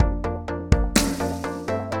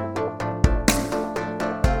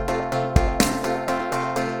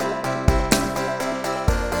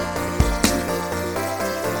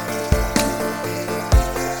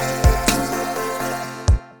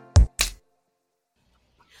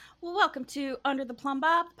Well, welcome to Under the Plumb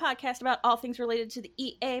Bob, the podcast about all things related to the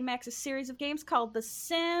EA Maxis series of games called The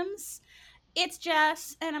Sims. It's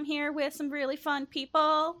Jess, and I'm here with some really fun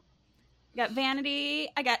people. I got Vanity,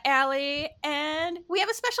 I got Allie, and we have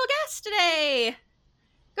a special guest today.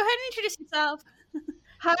 Go ahead and introduce yourself.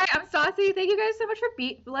 Hi, I'm Saucy. Thank you guys so much for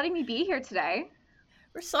letting me be here today.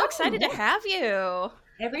 We're so excited to have you.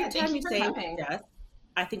 Every time you say Jess,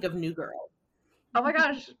 I think of New Girl. Oh my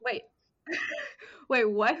gosh, wait. Wait,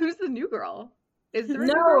 what? Who's the new girl? Is there no, a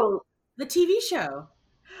new girl? The TV show.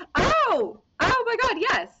 Oh my god,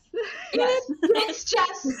 yes. Yes, it's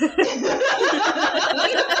Jess.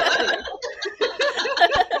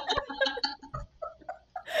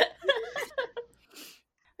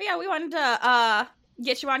 Yeah, we wanted to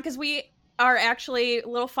get you on because we are actually a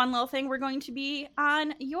little fun little thing. We're going to be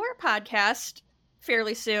on your podcast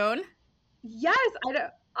fairly soon. Yes,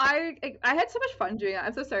 I had so much fun doing it.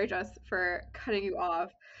 I'm so sorry, Jess, for cutting you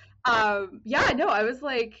off. I was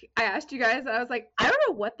like, I asked you guys, and I was like, I don't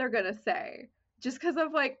know what they're gonna say, just because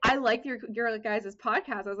of like, I like your guys'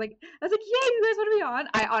 podcast. I was like, yeah, you guys want to be on?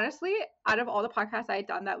 I honestly, out of all the podcasts I had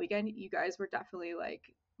done that weekend, you guys were definitely like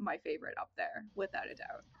my favorite up there, without a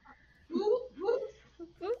doubt.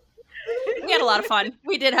 We had a lot of fun.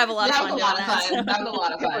 We did have a lot of fun. That was a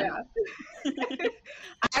lot of fun. Yeah.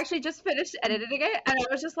 I actually just finished editing it, and I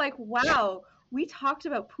was just like, wow, we talked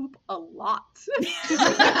about poop a lot.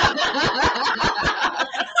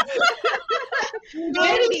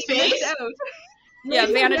 Vanity's face. Yeah,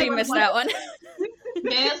 Vanity missed that one.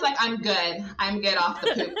 Vanity's like, I'm good off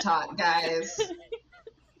the poop talk, guys.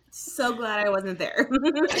 So glad I wasn't there.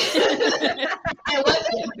 It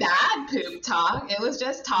wasn't bad poop talk. It was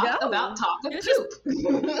just talk about talking poop.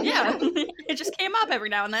 Yeah, it just came up every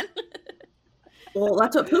now and then. Well,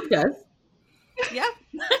 that's what poop does. Yeah.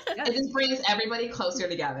 It just brings everybody closer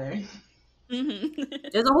together. Mm-hmm.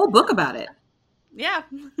 There's a whole book about it. Yeah.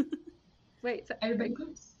 Wait, so Everybody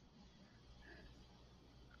poops?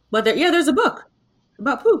 But there's a book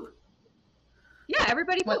about poop. Yeah,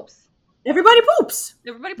 everybody poops. Everybody poops.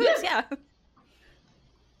 Everybody poops, yeah.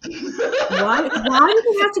 Why did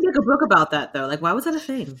we have to make a book about that, though? Like, why was that a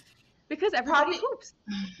thing? Because everybody poops.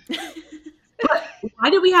 But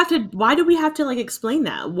why do we have to like explain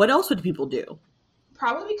that? What else would people do?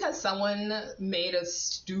 Probably because someone made a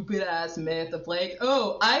stupid ass myth of like,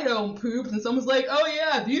 oh, I don't poop, and someone's like, oh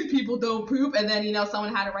yeah, these people don't poop, and then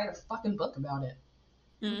someone had to write a fucking book about it.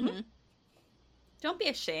 Mm-hmm. Don't be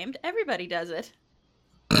ashamed. Everybody does it.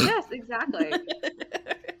 Yes, exactly.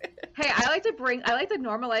 Hey, I like to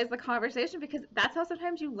normalize the conversation, because that's how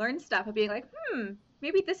sometimes you learn stuff of being like,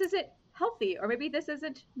 maybe this isn't healthy, or maybe this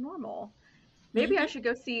isn't normal. Maybe I should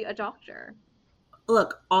go see a doctor.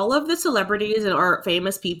 Look, all of the celebrities or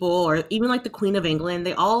famous people, or even like the Queen of England,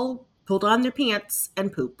 they all pulled on their pants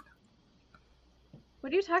and poop.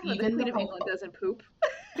 What are you talking about? The Queen of England doesn't poop.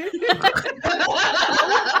 That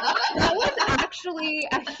was actually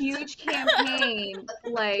a huge campaign,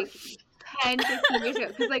 like 10, 15 years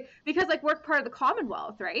ago. Because we're part of the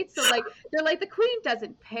Commonwealth, right? So like they're like, the Queen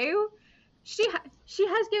doesn't poo. She goes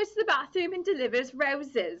to the bathroom and delivers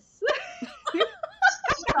roses.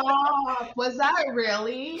 Stop. Was that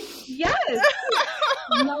really? Yes.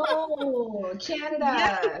 No,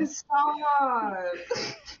 Canada. Yes. Stop.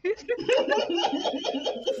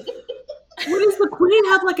 What does the Queen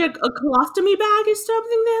have, like a colostomy bag or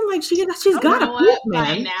something? Then, like she's got a poop,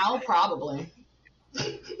 man. By now, probably.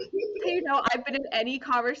 I've been in any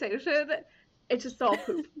conversation, it's just all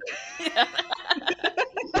poop.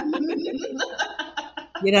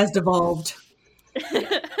 It has devolved.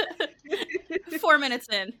 4 minutes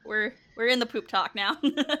in, we're in the poop talk now.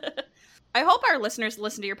 I hope our listeners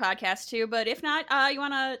listen to your podcast too, but if not, you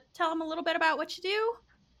want to tell them a little bit about what you do?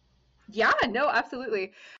 Yeah, no,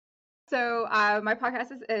 absolutely. So my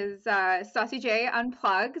podcast is Saucy J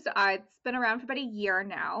Unplugged. It's been around for about a year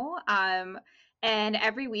now. And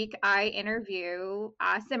every week I interview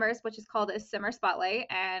Simmers, which is called a Simmer Spotlight.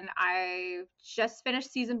 And I just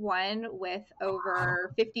finished season 1 with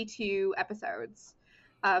over 52 episodes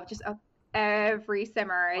of just every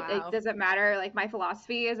Simmer. Wow. It doesn't matter. Like, my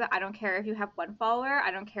philosophy is that I don't care if you have 1 follower. I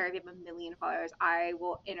don't care if you have 1 million followers. I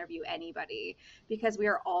will interview anybody, because we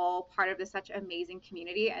are all part of this such amazing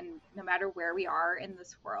community. And no matter where we are in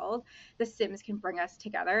this world, the Sims can bring us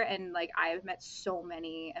together. And like, I've met so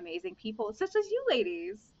many amazing people, such as you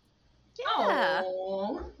ladies. Yeah.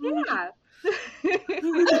 Oh. Yeah.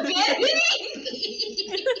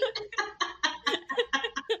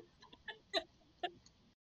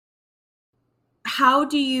 How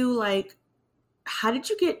did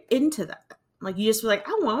you get into that? Like, you just were like,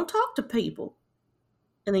 I want to talk to people,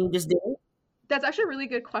 and then you just did it? That's actually a really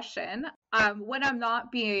good question. When I'm not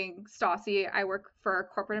being Stassi, I work for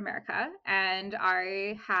corporate America, and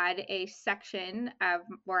I had a section of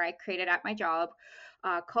where I created at my job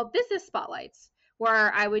called Business Spotlights,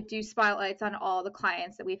 where I would do spotlights on all the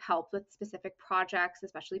clients that we've helped with specific projects,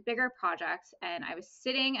 especially bigger projects. And I was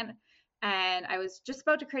sitting and I was just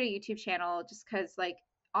about to create a YouTube channel just because like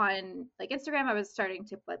on like Instagram, I was starting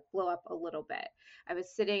to like blow up a little bit. I was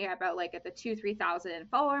sitting about like at the 2,000-3,000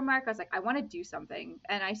 follower mark. I was like, I want to do something.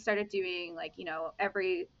 And I started doing like, you know,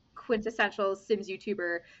 every quintessential Sims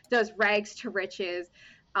YouTuber does rags to riches,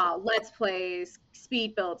 let's plays,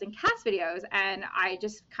 speed builds, and cast videos. And I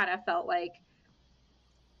just kind of felt like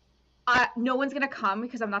no one's going to come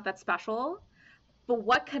because I'm not that special. But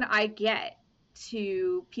what can I get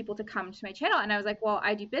to people to come to my channel? And I was like, well,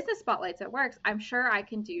 I do business spotlights at work. I'm sure I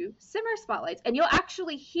can do simmer spotlights. And you'll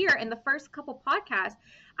actually hear in the first couple podcasts,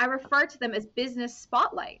 I refer to them as business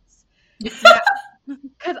spotlights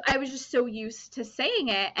because I was just so used to saying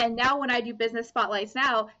it. And now when I do business spotlights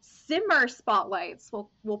now, simmer spotlights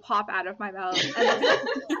will pop out of my mouth. And they'll be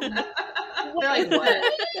like, They're like, what?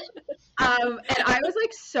 And I was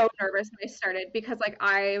like so nervous when I started because like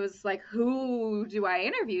I was like, who do I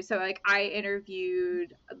interview? So like I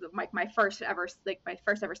interviewed like my first ever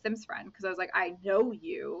Sims friend because I was like, I know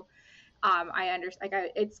you. I understand.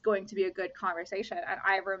 Like it's going to be a good conversation. And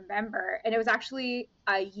I remember, and it was actually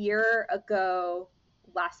a year ago.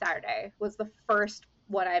 Last Saturday was the first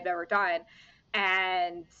one I've ever done.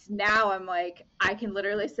 And now I'm like, I can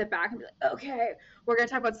literally sit back and be like, okay, we're going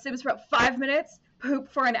to talk about Sims for about 5 minutes, poop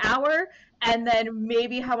for an hour, and then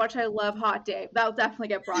maybe how much I love Hot Day. That'll definitely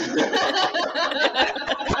get brought up.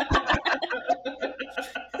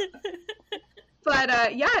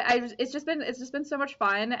 But yeah, it's just been so much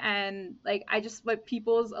fun. And like, I just like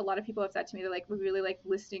a lot of people have said to me, they're like, we really like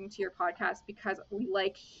listening to your podcast because we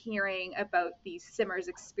like hearing about these simmers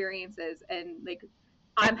experiences, and like,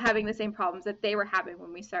 I'm having the same problems that they were having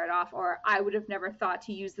when we started off, or I would have never thought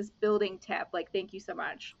to use this building tip. Like, thank you so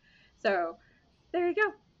much. So there you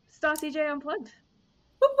go. Stassi J Unplugged.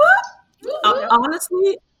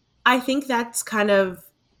 Honestly, I think that's kind of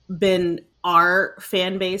been our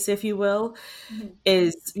fan base, if you will,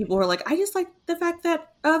 is people are like, I just like the fact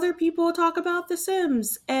that other people talk about The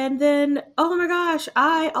Sims. And then, oh my gosh,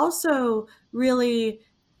 I also really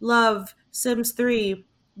love Sims 3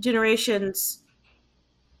 Generations.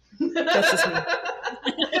 That's just me.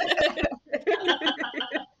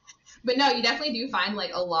 But no, you definitely do find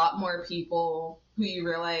like a lot more people who you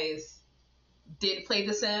realize did play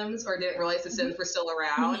The Sims or didn't realize The Sims were still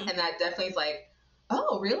around. And that definitely is like,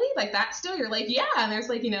 oh, really? Like that still? You're like, yeah. And there's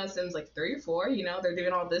like, you know, Sims like 3 or 4, you know, they're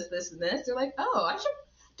doing all this, this, and this. They're like, oh, I should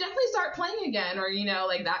definitely start playing again. Or, you know,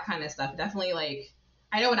 like that kind of stuff. Definitely like,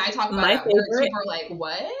 I know when I talk about it, people are like,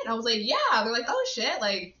 what? I was like, yeah. They're like, oh, shit.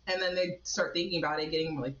 Like, and then they start thinking about it,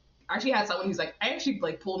 getting like, I actually had someone who's like, I actually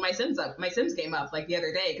like pulled my Sims game up like the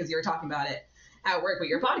other day because you were talking about it at work with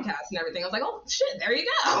your podcast and everything. I was like, oh, shit, there you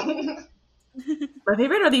go. My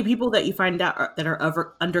favorite are the people that you find out that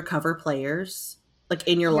are undercover players, like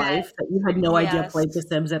in your life, that you had no idea played The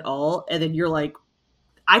Sims at all. And then you're like,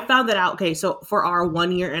 I found that out. Okay, so for our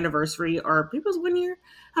 1-year anniversary, or maybe it was 1 year,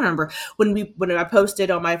 I don't remember, when I posted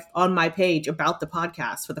on my page about the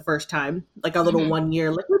podcast for the first time, like a little 1 year,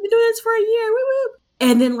 like we've been doing this for a year, woo woo.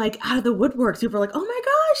 And then like out of the woodwork, people are like, oh my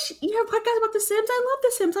gosh, you have a podcast about The Sims? I love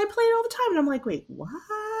The Sims. I play it all the time. And I'm like, wait, what?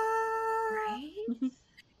 Right?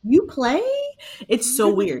 You play? It's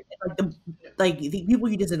so weird. Like the people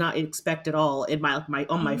you just did not expect at all in my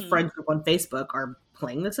friends group on Facebook are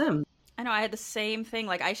playing The Sims. I know, I had the same thing.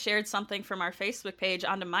 Like, I shared something from our Facebook page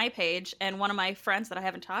onto my page, and one of my friends that I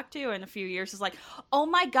haven't talked to in a few years is like, oh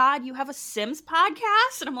my God, you have a Sims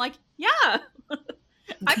podcast? And I'm like, yeah,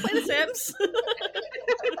 I play The Sims.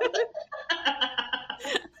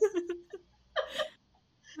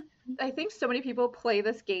 I think so many people play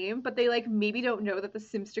this game, but they like maybe don't know that the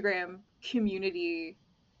Simstagram community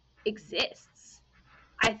exists.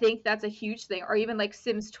 I think that's a huge thing. Or even like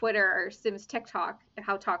Sims Twitter or Sims TikTok,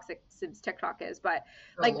 how toxic Sims TikTok is. But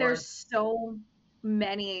like there's so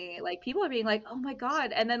many like people are being like, oh my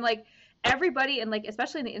God. And then like everybody, and like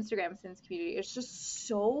especially in the Instagram Sims community, it's just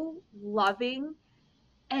so loving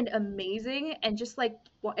and amazing, and just like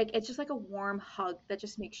it's just like a warm hug that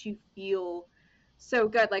just makes you feel so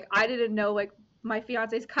good. Like I didn't know like my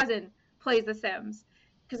fiance's cousin plays The Sims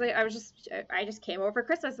because I just came over for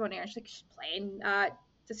Christmas one year and she's like, she's playing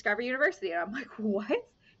Discovery University, and I'm like, what?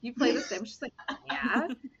 You play The Sims? She's like, yeah.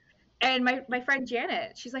 And my friend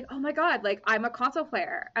Janet, she's like, oh my God, like I'm a console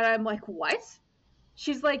player, and I'm like, what?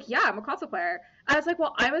 She's like, yeah, I'm a console player. And I was like,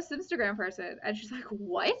 well, I'm a Simstagram person, and she's like,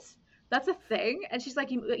 what? that's a thing? And she's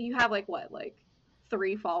like, you have like what, like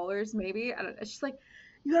 3 followers maybe? And she's like,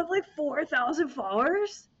 you have like 4,000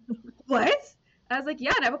 followers? What? I was like,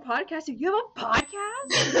 yeah, and I have a podcast. You have a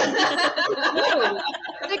podcast? No.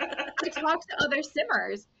 Like, I talk to other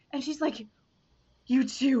simmers. And she's like, you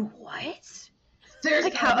do what? There's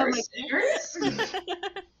like other simmers?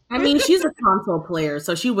 I mean, she's a console player,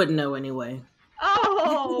 so she wouldn't know anyway.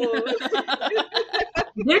 Oh.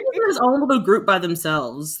 They're just in his own little group by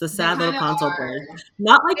themselves, the sad little console players.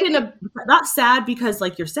 Not like not sad because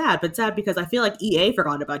like you're sad, but sad because I feel like EA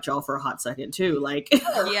forgot about y'all for a hot second too. Like,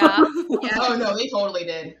 yeah. Oh no, they totally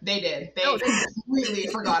did. They did. They completely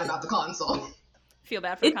forgot about the console. Feel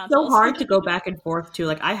bad for it's consoles. so hard to go back and forth too.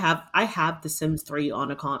 Like I have The Sims 3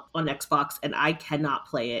 on on Xbox, and I cannot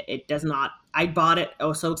play it. It does not. I bought it. I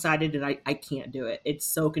was so excited, and I can't do it. It's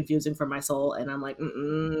so confusing for my soul, and I'm like,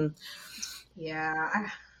 Yeah.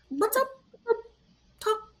 What's up?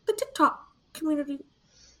 The TikTok community.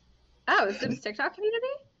 Oh, is Sims TikTok community?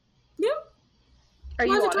 Yeah. Are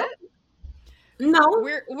you on it? No,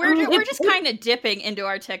 we're just kind of dipping into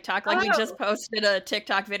our TikTok. Like we just posted a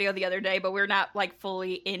TikTok video the other day, but we're not like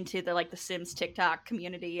fully into the Sims TikTok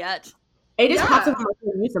community yet. It just pops up on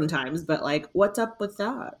my TV sometimes, but like, what's up with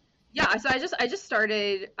that? Yeah, so I just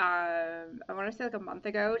started I want to say like a month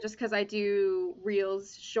ago, just because I do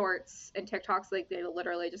reels, shorts, and TikToks. Like they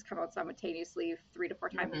literally just come out simultaneously 3 to 4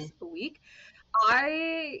 times a week.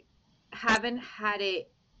 I haven't had it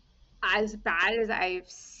as bad as I've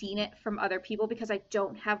seen it from other people because I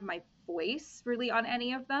don't have my voice really on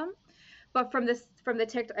any of them. But from the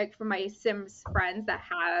TikTok, like from my Sims friends that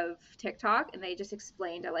have TikTok, and they just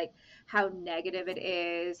explained like how negative it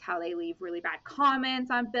is, how they leave really bad comments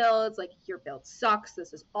on builds, like your build sucks,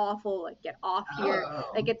 this is awful, like get off here.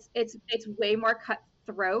 Like it's way more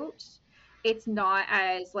cutthroat. It's not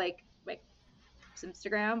as like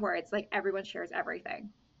Simstagram where it's like everyone shares everything.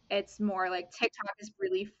 It's more like TikTok is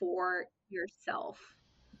really for yourself.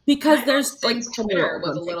 Because there's like Twitter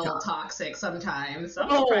was a little toxic sometimes.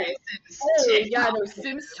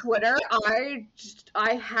 Sims Twitter.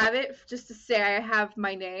 I have it just to say I have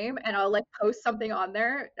my name, and I'll like post something on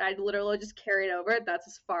there. I literally just carry it over. That's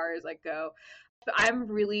as far as I go. But I'm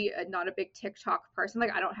really not a big TikTok person.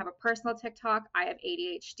 Like I don't have a personal TikTok. I have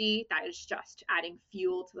ADHD. That is just adding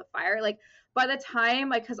fuel to the fire. Like by the time,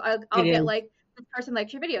 like, because I'll get like, this person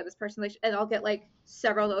likes your video, this person likes, and I'll get like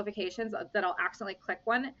several notifications that I'll accidentally click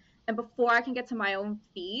one, and before I can get to my own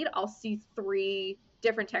feed, I'll see 3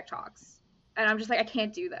 different TikToks, and I'm just like, I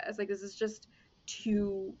can't do this. Like this is just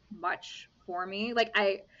too much for me. Like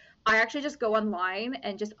I actually just go online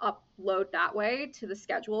and just upload that way to the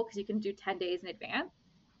schedule because you can do 10 days in advance,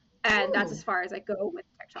 and that's as far as I go with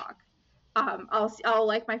TikTok. I'll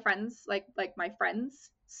like my friends like my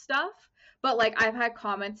friends stuff, but like I've had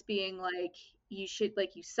comments being like, you should,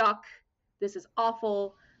 like, you suck, this is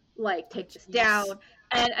awful, like take this down,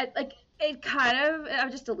 and I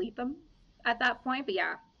just delete them at that point. But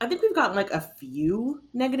yeah, I think we've gotten like a few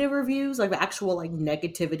negative reviews, like the actual like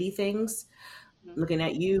negativity things. Looking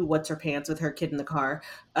at you, what's her pants with her kid in the car.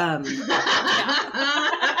 Never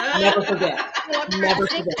forget. Never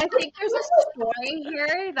forget. I think there's a story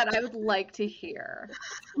here that I would like to hear.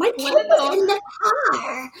 My kid was in the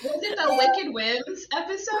car. Was it the Wicked Whims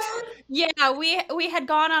episode? Yeah, we had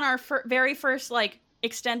gone on our very first like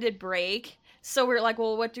extended break. So we were like,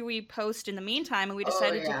 well, what do we post in the meantime? And we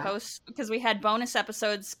decided to post, because we had bonus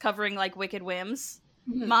episodes covering like Wicked Whims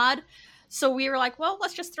mod. So we were like, well,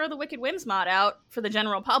 let's just throw the Wicked Whims mod out for the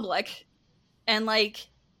general public. And like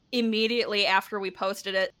immediately after we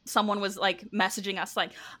posted it, someone was like messaging us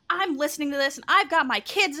like, I'm listening to this and I've got my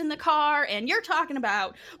kids in the car and you're talking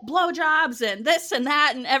about blowjobs and this and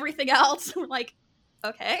that and everything else. We're like,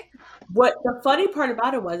 okay. What the funny part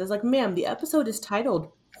about it was like, ma'am, the episode is titled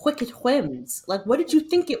Wicked Whims. Like, what did you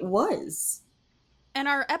think it was? And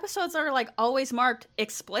our episodes are like always marked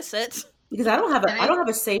explicit. Because I don't have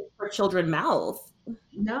a safe for children mouth.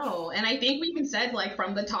 No, and I think we even said like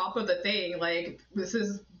from the top of the thing, like this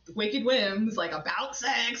is Wicked Whims, like about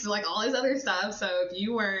sex, like all this other stuff. So if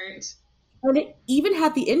you weren't, and it even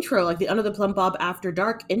had the intro, like the Under the Plum Bob After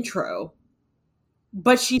Dark intro,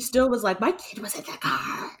 but she still was like, my kid was in the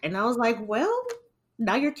car, and I was like, well,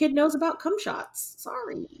 now your kid knows about cum shots.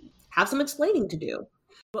 Sorry, have some explaining to do.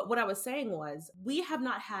 But what I was saying was, we have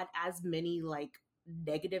not had as many like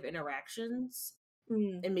negative interactions,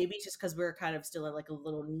 and maybe it's just because we're kind of still at like a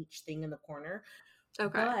little niche thing in the corner.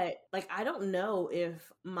 Okay, but like I don't know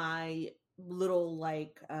if my little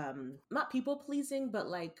like not people pleasing, but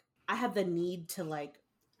like I have the need to like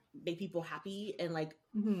make people happy and like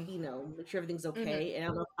Mhm. you know, make sure everything's okay.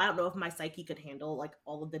 And I don't know if my psyche could handle like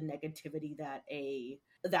all of the negativity that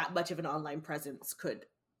that much of an online presence could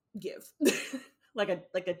give. like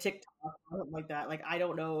a TikTok or something like that. Like I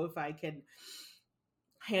don't know if I can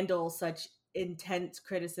handle such intense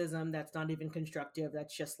criticism that's not even constructive.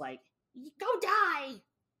 That's just like, go die.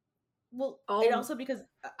 Well, and also because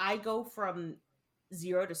I go from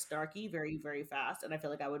 0 to Starkey very, very fast, and I feel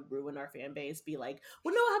like I would ruin our fan base. Be like,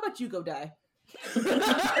 well, no, how about you go die? You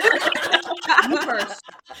first.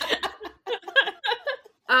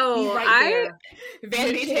 Oh, right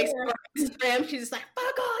Vanity takes Instagram. She's just like,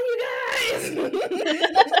 fuck all you guys.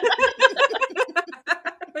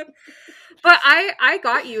 But I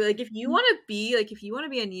got you. Like, if you want to be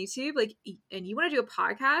on YouTube, like, and you want to do a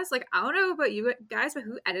podcast, like, I don't know about you guys, but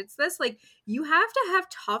who edits this? Like, you have to have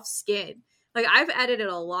tough skin. Like, I've edited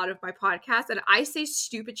a lot of my podcasts, and I say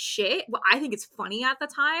stupid shit. Well, I think it's funny at the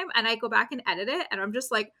time, and I go back and edit it, and I'm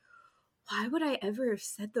just like, why would I ever have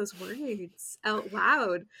said those words out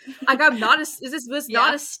loud? Like, this was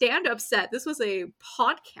not a stand-up set. This was a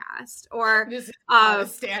podcast. Or this is not a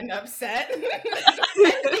stand-up set.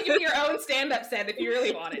 Think of your own stand-up set if you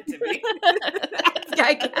really want it to be.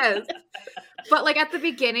 I guess. But like at the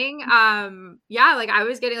beginning, like I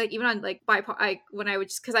was getting like even on like when I would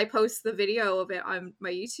just because I post the video of it on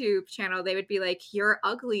my YouTube channel, they would be like, "You're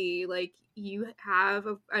ugly, like you have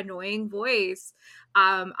an annoying voice."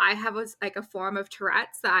 I have a form of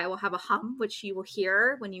Tourette's that I will have a hum, which you will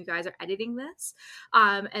hear when you guys are editing this.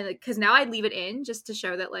 And because now I leave it in just to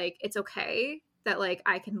show that like it's okay that like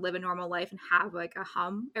I can live a normal life and have like a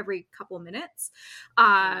hum every couple minutes.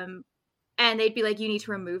 And they'd be like, you need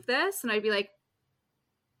to remove this. And I'd be like,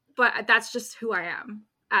 but that's just who I am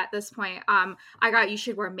at this point. You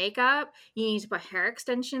should wear makeup. You need to put hair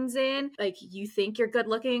extensions in. Like, you think you're good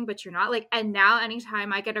looking, but you're not. Like, and now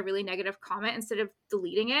anytime I get a really negative comment, instead of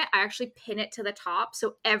deleting it, I actually pin it to the top.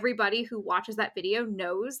 So everybody who watches that video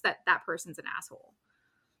knows that that person's an asshole.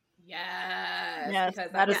 Yes,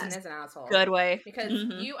 because that person is an asshole. Good way. Because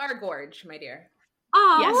you are gorge, my dear.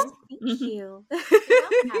 Oh, yes. Thank you.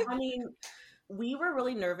 I mean, we were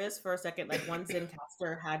really nervous for a second. Like, once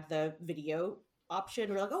Zencastr had the video option,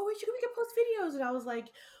 we were like, oh, we can post videos. And I was like,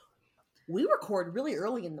 we record really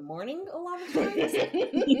early in the morning a lot of times.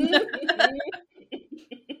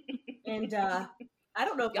 And I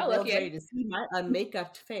don't know if the world's ready to see my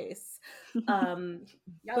unmakeup face. Y'all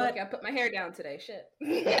lucky I put my hair down today. Shit.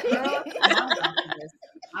 Girl,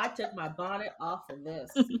 I took my bonnet off for this.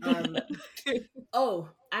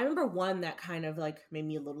 I remember one that kind of like made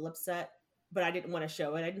me a little upset, but I didn't want to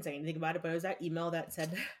show it. I didn't say anything about it, but it was that email that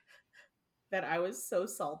said that I was so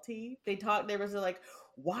salty. They was like,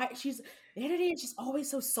 why Vanity is just always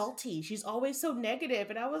so salty. She's always so negative.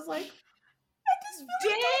 And I was like, I just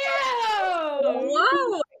feel damn.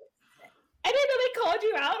 Whoa. I didn't know they called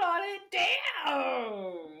you out on it.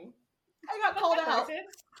 Damn. I got called out.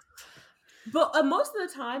 But most of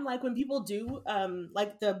the time, like when people do,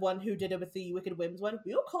 like the one who did it with the Wicked Whims one,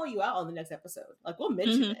 we'll call you out on the next episode. Like we'll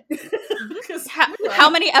mention it. How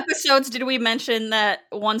many episodes did we mention that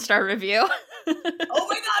 1-star review? Oh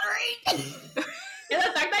my god, right? And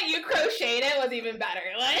the fact that you crocheted it was even better.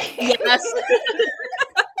 Like yes.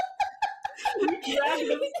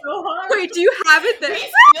 So hard. Wait, do you have it there? We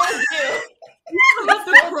still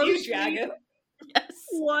do. You Dragon. Yes.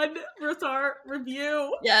 1-star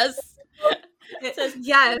review. Yes. It says,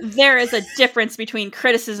 yes. There is a difference between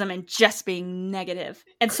criticism and just being negative.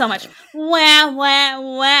 And so much, wah, wah,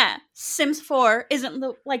 wah. Sims 4 isn't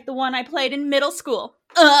like the one I played in middle school.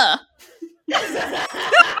 I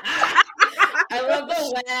love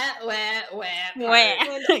the wah, wah, wah.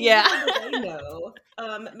 Wah. Yeah. No.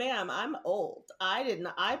 Ma'am, I'm old.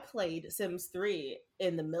 I played Sims 3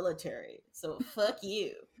 in the military, so fuck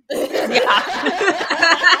you.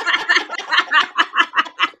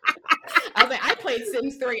 I was like, I played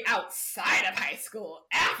Sims 3 outside of high school.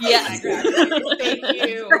 Yes. Thank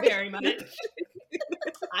you very much.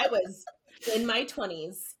 I was in my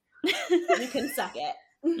 20s. You can suck it.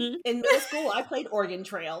 In middle school, I played Oregon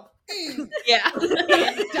Trail. Yeah.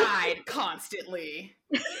 And died constantly.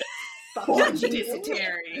 Fucking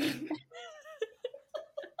dysentery.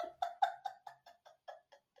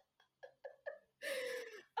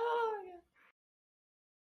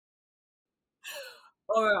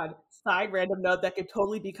 Oh my god. Side random note that could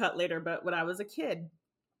totally be cut later, but when I was a kid,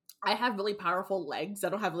 I have really powerful legs. I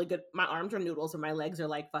don't have really good, my arms are noodles and my legs are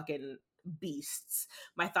like fucking beasts.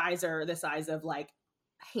 My thighs are the size of like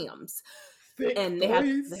hams. Thick and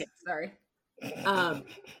thighs. Sorry.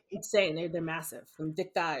 Insane. They're massive.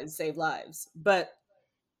 Thick thighs save lives. But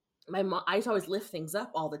my mom, I used to always lift things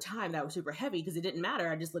up all the time that was super heavy because it didn't matter.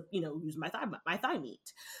 I just, use my thigh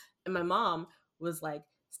meat. And my mom was like,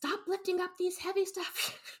 stop lifting up these heavy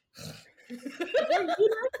stuff. Your uterus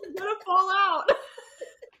is gonna fall out.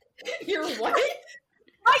 Your what?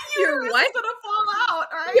 My Your uterus what? is gonna fall out.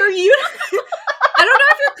 All right? Your uterus. I don't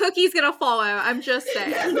know if your cookie's gonna fall out. I'm just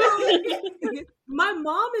saying. My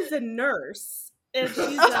mom is a nurse, and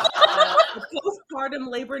she's a postpartum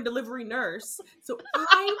labor and delivery nurse. So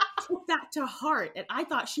I took that to heart, and I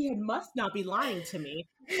thought she must not be lying to me.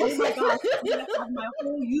 Oh my gosh, I'm gonna have my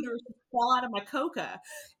whole uterus fall out of my coca,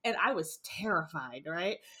 and I was terrified,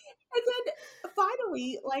 right? And then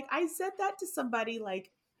finally, like, I said that to somebody, like,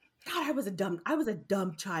 God, I was a dumb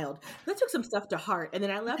child. I took some stuff to heart, and then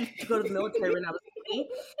I left to go to the military when I was 20,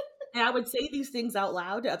 and I would say these things out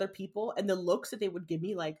loud to other people, and the looks that they would give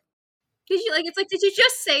me, like, Did you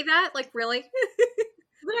just say that? Like, really?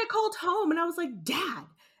 then I called home, and I was like, Dad,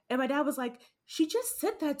 and my dad was like, she just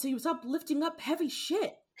said that so you stop lifting up heavy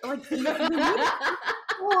shit. Like, you fall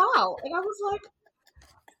out. And I was like,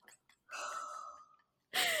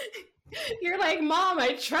 You're like, Mom,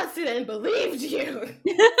 I trusted and believed you.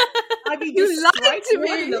 I mean, You this lied strikes to more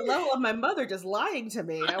me. than the level of my mother just lying to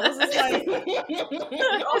me. I was just like,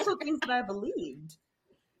 and also things that I believed.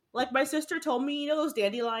 Like, my sister told me, those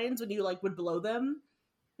dandelions when you, like, would blow them?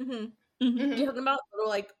 Mm-hmm. You talking about little,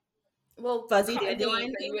 like, Well, fuzzy cotton dandelion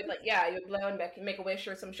leaves that you would like, yeah, you would blow and make a wish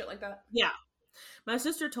or some shit like that. Yeah. My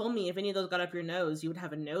sister told me if any of those got up your nose, you would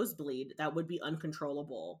have a nosebleed that would be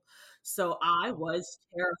uncontrollable. So I was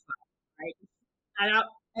terrified, right?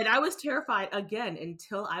 And I was terrified again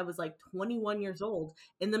until I was like 21 years old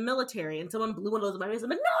in the military, and someone blew one of those in my face. I'm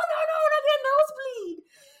like, no, not a nosebleed.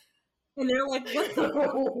 And they're like, what the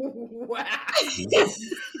Wow.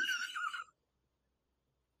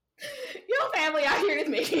 Your family out here is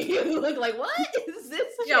making you look like, what is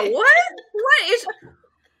this? Yeah, shit? what? What is...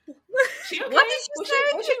 She okay? What did you say?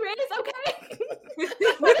 Was she raised okay?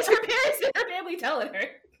 What is her parents and her family telling her?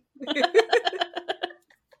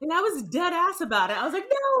 And I was dead ass about it. I was like,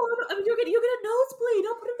 no, you'll get a nosebleed.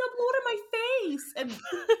 Don't put enough blood in my face. And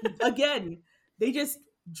again, they just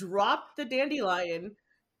dropped the dandelion.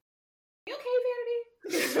 You okay,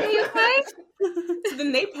 Vanity? Are you okay? So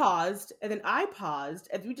then they paused, and then I paused,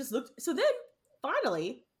 and we just looked. So then,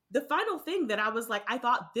 finally, the final thing that I was like, I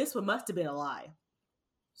thought this one must have been a lie.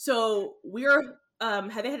 So we're, they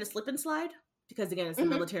had a slip and slide, because again, it's the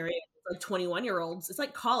military, it's like 21-year-olds. It's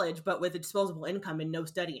like college, but with a disposable income and no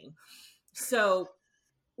studying. So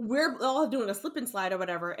we're all doing a slip and slide or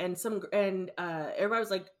whatever, and everybody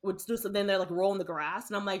was like, would do something, then they're like rolling the grass,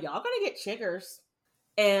 and I'm like, y'all gonna get chiggers.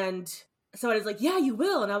 And so I was like, yeah, you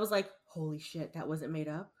will. And I was like, holy shit, that wasn't made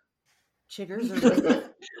up. Chiggers are real.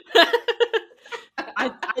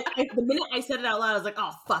 The minute I said it out loud, I was like,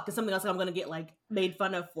 oh, fuck. It's something else I'm going to get, like, made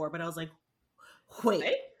fun of for. But I was like, wait.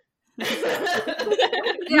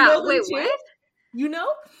 Yeah, wait, what? You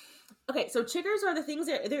know? Okay, so chiggers are the things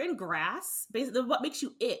they're in grass. Basically, what makes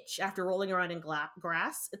you itch after rolling around in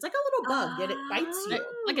grass. It's like a little bug, and it bites you.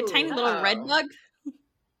 Like a tiny little red bug?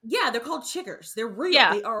 Yeah, they're called chiggers. They're real.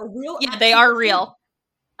 Yeah. They are real. Yeah, they are real.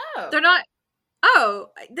 Oh. They're not... Oh,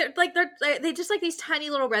 they just like these tiny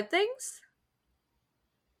little red things?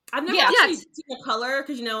 I've never Yeah. actually seen a color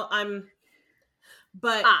because I'm,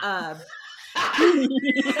 but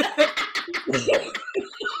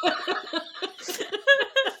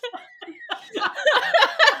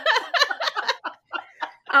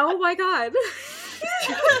Oh my god!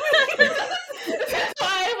 That's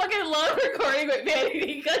why I fucking love recording with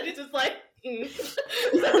Vanity, because it's just like.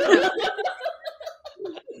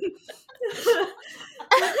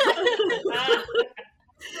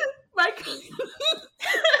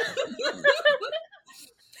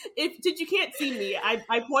 If you can't see me,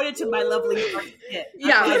 I pointed to my lovely kit.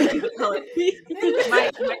 Yeah.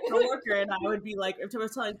 My coworker and I would be like, if I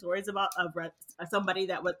was telling stories about somebody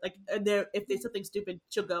that was like, if there's something stupid,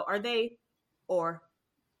 she'll go, "Are they?" Or.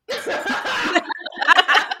 That's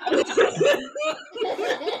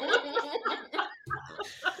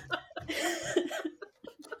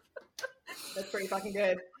pretty fucking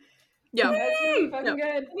good. Yeah. That's pretty fucking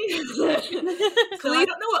good. So I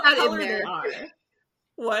don't know what Please color add in they there. are.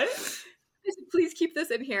 What? Please keep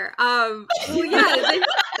this in here. Well, yeah,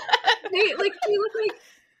 they look like.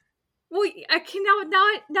 Well, I can now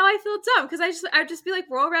I feel dumb because I'd just be like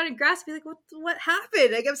roll around in grass, and be like, what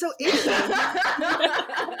happened? Like I'm so itchy.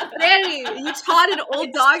 Danny, you taught an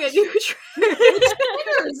old dog a new trick.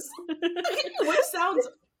 Which sounds,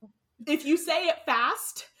 if you say it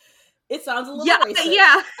fast, It sounds a little Yeah, racist.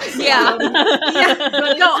 yeah. Yeah.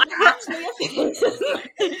 But No, it's actually a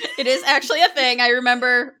thing. It is actually a thing. I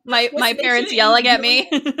remember my They parents should yelling at me.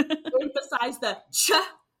 emphasize the ch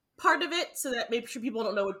part of it so that make sure people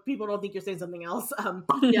don't know what people don't think you're saying something else.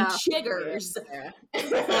 Yeah. Chiggers. Yeah.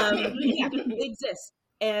 Yeah, it exists.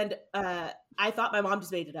 And I thought my mom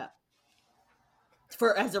just made it up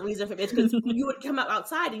for as a reason for it, because you would come out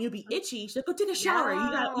outside and you'd be itchy. She'd go take a shower.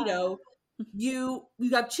 You got, you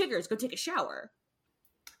got chiggers. Go take a shower.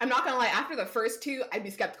 I'm not gonna lie. After the first two, I'd be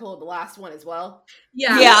skeptical of the last one as well.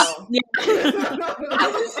 Yeah. Yeah.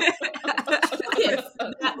 I was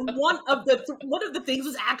that one of the things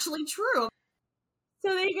was actually true.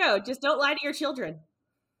 So there you go. Just don't lie to your children,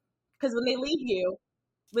 because when they leave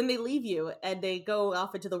you and they go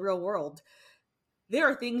off into the real world, there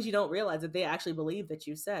are things you don't realize that they actually believe that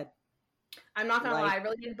you said. I'm not gonna lie. I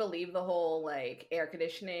really didn't believe the whole like air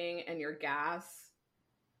conditioning and your gas.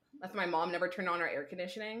 That's why my mom never turned on her air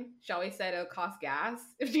conditioning. She always said it would cost gas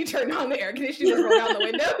if you turned on the air conditioning and roll down the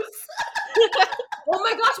windows. Oh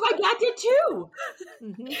my gosh, my dad did too.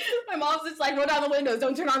 Mhm. My mom's just like, roll down the windows,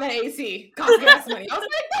 don't turn on the AC. Cost gas money. I was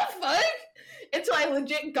like, the fuck? Until I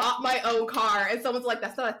legit got my own car and someone's like,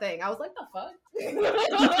 that's not a thing. I was like, the fuck?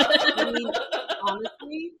 I mean,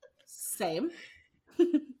 honestly, same.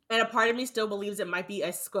 And a part of me still believes it might be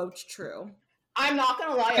a scotch true. I'm not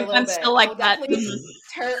gonna lie, a little I'm bit. still like I would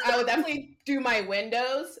that. I would definitely do my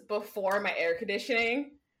windows before my air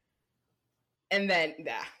conditioning, and then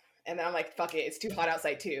I'm like, fuck it, it's too hot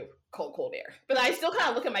outside too. Cold air. But I still kind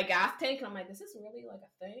of look at my gas tank and I'm like, is this really like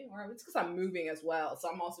a thing, or it's because I'm moving as well? So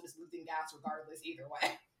I'm also just losing gas regardless either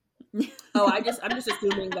way. Oh, I'm just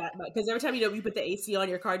assuming that, because every time you put the AC on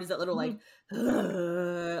your car, does that little like a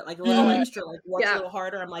little extra, like works a little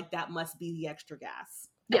harder. I'm like, that must be the extra gas.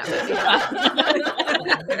 Yeah.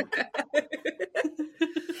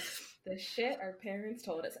 The shit our parents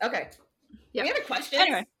told us. Okay. Yeah. We have a question.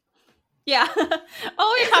 Anyway. Yeah. We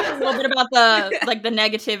talked a little bit about the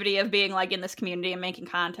negativity of being like in this community and making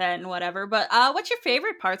content and whatever. But what's your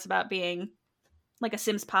favorite parts about being like a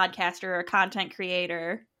Sims podcaster or a content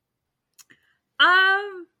creator?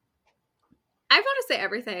 I want to say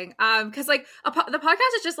everything. Because like the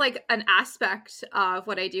podcast is just like an aspect of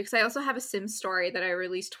what I do. Because I also have a Sims story that I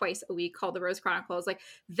release twice a week called The Rose Chronicles. Like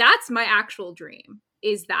that's my actual dream.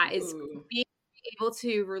 Is being able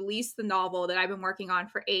to release the novel that I've been working on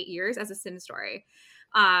for 8 years as a Sims story.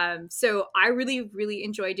 So I really, really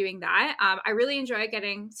enjoy doing that. I really enjoy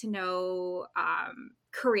getting to know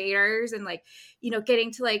creators and like,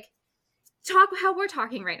 getting to like talk how we're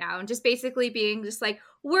talking right now and just basically being just like,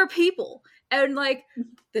 we're people and like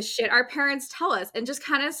the shit our parents tell us and just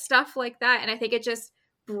kind of stuff like that. And I think it just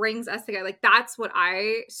brings us together. Like that's what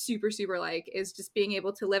I super, super like, is just being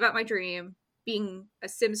able to live out my dream, being a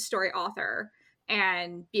Sims story author,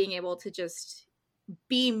 and being able to just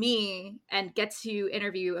be me and get to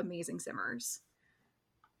interview amazing Simmers.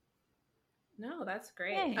 No, that's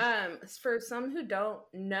great. Hey. For some who don't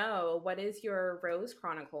know, what is your Rose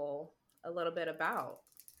Chronicle a little bit about?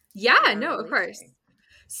 Yeah, no, of course.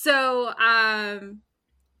 So,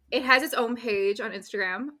 it has its own page on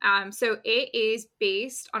Instagram. So it is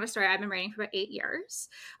based on a story I've been writing for about 8 years.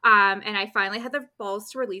 And I finally had the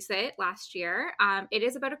balls to release it last year. It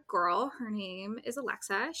is about a girl. Her name is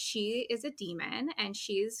Alexa. She is a demon and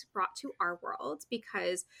she's brought to our world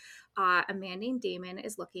because a man named Damon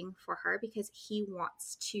is looking for her because he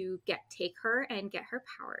wants to take her and get her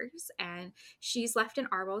powers. And she's left in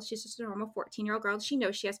our world. She's just a normal 14-year-old girl. She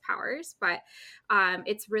knows she has powers, but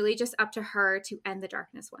it's really just up to her to end the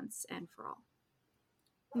darkness once and for all.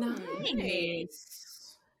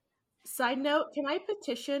 Nice. Side note, can I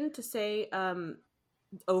petition to say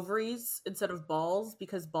ovaries instead of balls,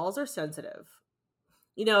 because balls are sensitive?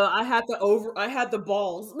 I had the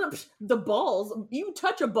balls. The balls. You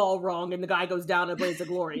touch a ball wrong and the guy goes down in a blaze of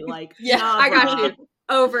glory. Like, Yeah, I got you.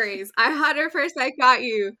 Ovaries. I 100% got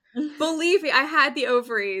you. Believe me, I had the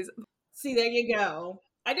ovaries. See, there you go.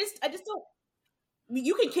 I just don't.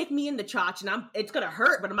 You can kick me in the chotch and it's gonna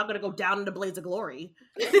hurt, but I'm not gonna go down in a blaze of glory.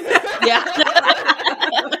 Yeah.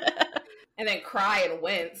 And then cry and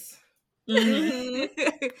wince.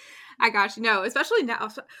 Mm-hmm. I got you. No, especially now.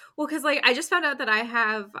 Well, because like I just found out that I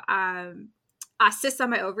have cysts on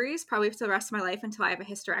my ovaries probably for the rest of my life until I have a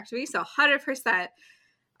hysterectomy. So 100%,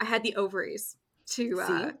 I had the ovaries to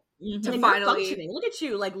and finally functioning. Look at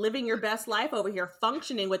you, like living your best life over here,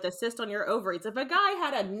 functioning with a cyst on your ovaries. If a guy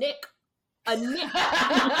had a nick on his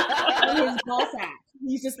ball sack,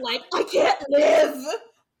 he's just like, I can't live.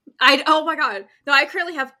 Oh my god. No, I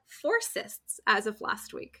currently have 4 cysts as of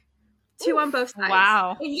last week. 2 on both sides.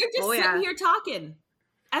 Wow. And you're just sitting here talking.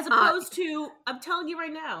 As opposed to, I'm telling you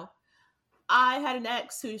right now, I had an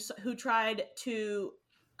ex who tried to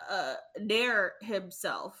dare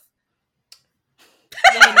himself.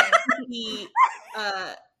 And he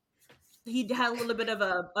had a little bit of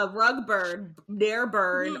a dare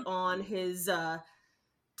burn on his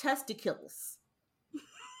testicles.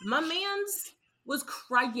 My man's was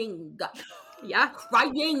crying. Yeah.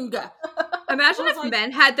 Crying. Imagine if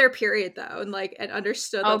men had their period though and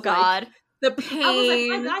understood God. The pain. I was like,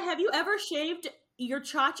 my God, have you ever shaved your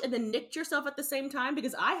chotch and then nicked yourself at the same time?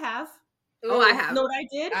 Because I have. Oh, I have. You know what I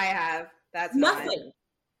did? I have. That's nothing.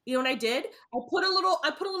 You know what I did? I put a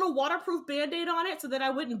little waterproof Band-Aid on it so that I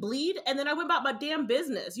wouldn't bleed, and then I went about my damn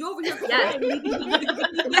business. You over here crying,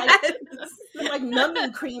 like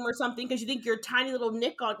numbing cream or something because you think your tiny little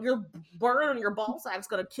nick on your burn on your ball sack's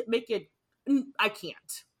gonna make it. I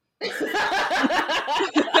can't.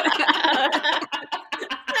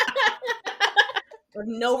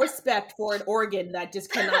 No respect for an organ that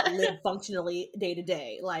just cannot live functionally day to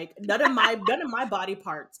day. Like none of my body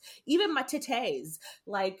parts, even my titties,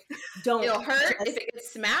 like don't. It'll hurt if it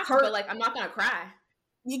gets smacked, but like I'm not gonna cry.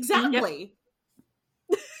 Exactly.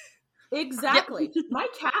 Yep. Exactly. Yep. My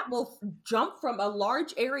cat will jump from a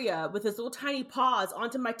large area with his little tiny paws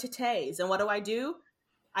onto my titties, and what do?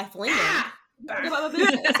 I fling him.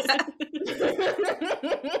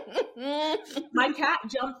 My cat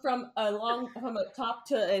jumped from a top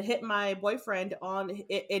to and hit my boyfriend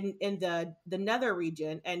in the nether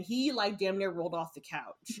region, and he like damn near rolled off the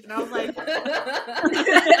couch. And I was like,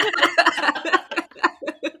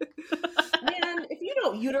 man, if you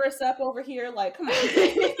don't uterus up over here, like, come on,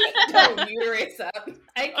 don't uterus up.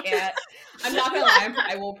 I can't. I'm not gonna lie.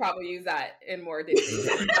 I will probably use that in more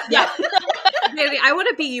detail. Yeah. Baby, I want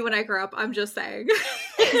to be you when I grow up. I'm just saying.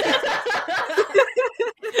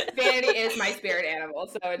 Vanity is my spirit animal,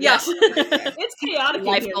 so yes, it's chaotic.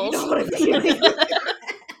 Life goals.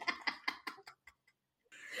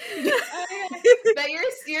 But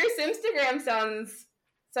your Simstagram sounds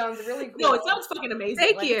really cool. No, it sounds fucking amazing.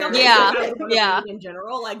 Thank you. Yeah. In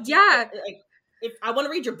general, like yeah, like if I want to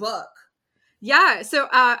read your book. Yeah, so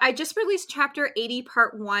I just released chapter 80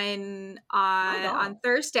 part 1 on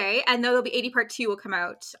Thursday, and then there'll be 80 part 2 will come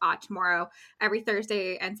out tomorrow. Every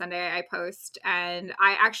Thursday and Sunday I post, and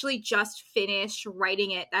I actually just finished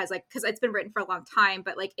writing it as because it's been written for a long time,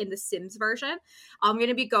 but like in the Sims version. I'm going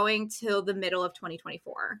to be going till the middle of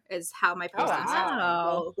 2024 is how my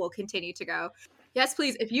posting will continue to go. Yes,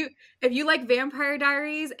 please. If you like Vampire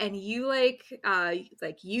Diaries and you like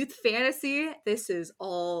youth fantasy, this is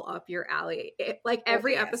all up your alley.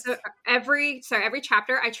 Every episode, every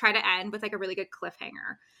chapter, I try to end with like a really good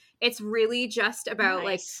cliffhanger. It's really just about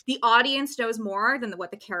like the audience knows more than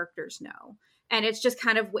what the characters know. And it's just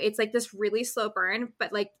it's like this really slow burn,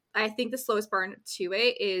 but like I think the slowest burn to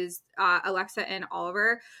it is Alexa and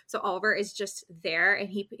Oliver. So Oliver is just there, and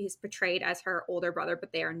he is portrayed as her older brother,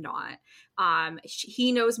 but they are not.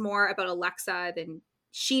 He knows more about Alexa than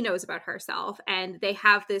she knows about herself, and they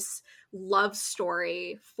have this love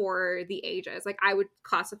story for the ages. Like I would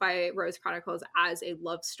classify Rose Chronicles as a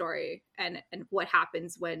love story, and what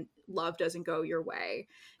happens when love doesn't go your way,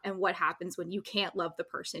 and what happens when you can't love the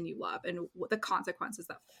person you love, and what the consequences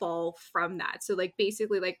that fall from that. So like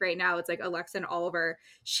basically like right now it's like Alexa and Oliver,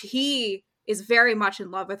 he is very much in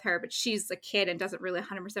love with her, but she's a kid and doesn't really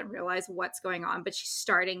 100% realize what's going on, but she's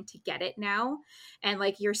starting to get it now. And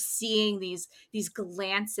like you're seeing these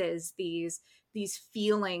glances, these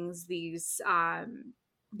feelings, these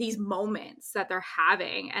moments that they're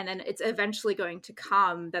having, and then it's eventually going to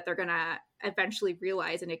come that they're gonna eventually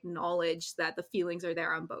realize and acknowledge that the feelings are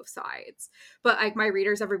there on both sides. But like my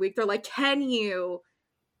readers every week, they're like, can you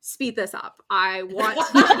speed this up? I want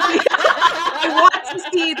to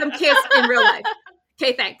see them kiss in real life.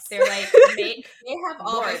 Okay, thanks. They're like, they have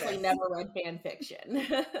obviously never read fan fiction.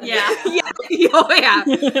 Yeah. Oh yeah.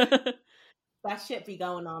 That shit be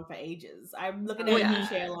going on for ages. I'm looking at you,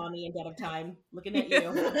 Shaylani, in Dead of Time. Looking at you.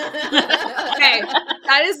 Okay,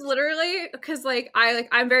 that is literally because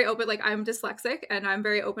I'm very open. Like I'm dyslexic, and I'm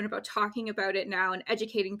very open about talking about it now and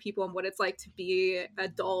educating people on what it's like to be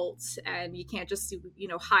adult. And you can't just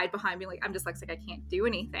hide behind me like I'm dyslexic, I can't do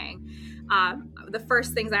anything. The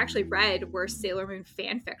first things I actually read were Sailor Moon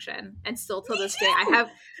fan fiction, and still till this day I have.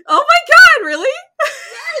 Oh my god, really?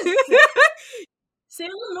 Yes.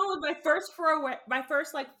 Sailor Moon was my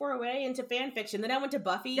first foray into fan fiction. Then I went to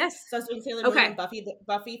Buffy. Yes. So I was doing Sailor Moon and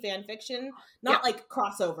Buffy fan fiction. Not like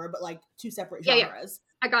crossover, but like two separate genres.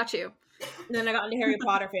 I got you. And then I got into Harry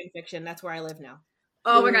Potter fan fiction. That's where I live now.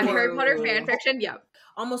 Oh my god, Harry Potter fan fiction? Yep.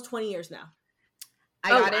 Almost 20 years now.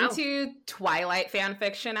 I got into Twilight fan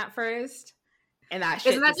fiction at first. And that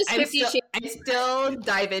shit. Isn't that just 50 Shades? I still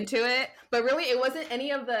dive into it, but really, it wasn't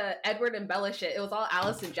any of the Edward and Bella shit. It was all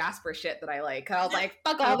Alice and Jasper shit that I like. I was like,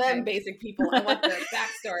 fuck all them basic people. I want their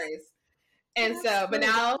backstories. And so, but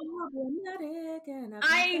now,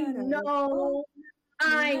 I know.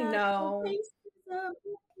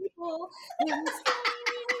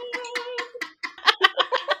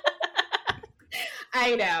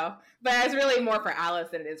 I know, but it's really more for Alice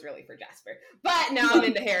than it is really for Jasper. But now I'm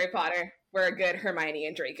into Harry Potter. We're a good Hermione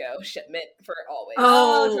and Draco shipment for always.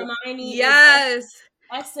 Oh, Hermione. Yes.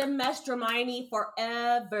 SMS Hermione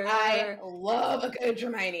forever. I love a good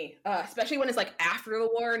Hermione, especially when it's like after the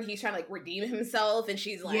war and he's trying to like redeem himself, and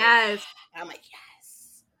she's like, yes. I'm like,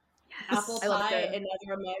 yes. Apple pie and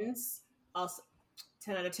other amends. Also,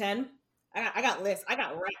 10 out of 10. I got lists. I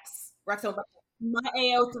got Rex over. My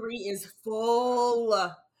AO3 is full.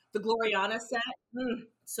 The Gloriana set,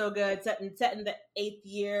 so good. Set in the 8th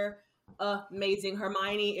year. Amazing.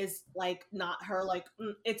 Hermione is like not her. Like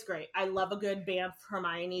it's great. I love a good Banff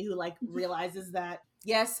Hermione who like realizes that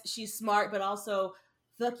yes, she's smart, but also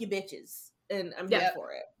fuck you bitches, and I'm here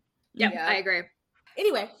for it. Yep, I agree.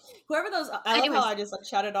 Anyway, whoever those, I love how I just like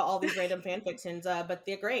shouted out all these random fan fictions, but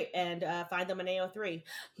they're great, and find them in AO3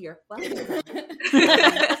 here.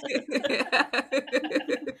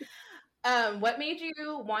 What made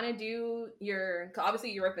you want to do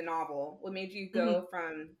obviously you wrote the novel. What made you go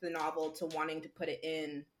from the novel to wanting to put it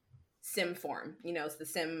in sim form? It's the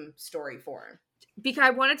sim story form. Because I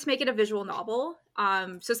wanted to make it a visual novel.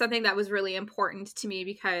 So something that was really important to me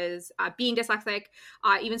because being dyslexic,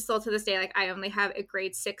 even still to this day, like I only have a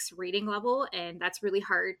grade 6 reading level, and that's really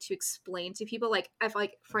hard to explain to people. Like, if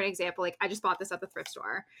like for an example, like I just bought this at the thrift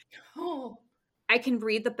store. Oh. I can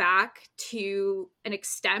read the back to an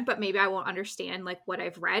extent, but maybe I won't understand like what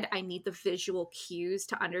I've read. I need the visual cues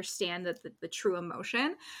to understand the true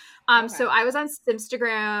emotion. So I was on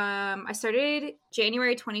Simstagram. I started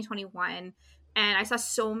January 2021. And I saw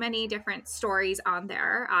so many different stories on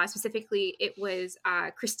there. Specifically, it was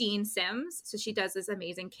Christine Sims. So she does this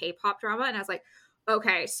amazing K-pop drama. And I was like,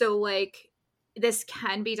 okay, so like this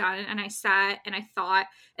can be done. And I sat and I thought,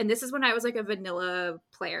 and this is when I was like a vanilla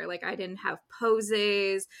player. Like I didn't have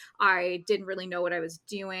poses. I didn't really know what I was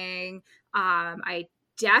doing. I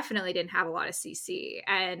definitely didn't have a lot of CC.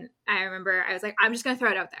 And I remember I was like, I'm just going to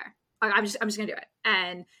throw it out there. I'm just going to do it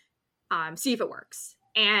and see if it works.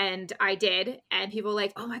 And I did, and people were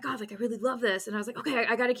like, oh my God, like I really love this. And I was like, okay,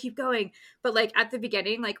 I got to keep going. But like at the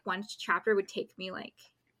beginning, like one chapter would take me like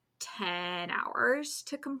 10 hours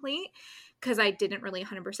to complete because I didn't really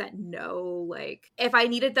 100% know like if I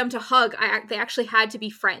needed them to hug, they actually had to be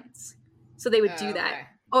friends. So they would do that.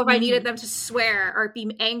 Or if I needed them to swear or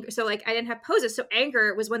be angry. So like I didn't have poses. So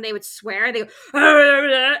anger was when they would swear and they go,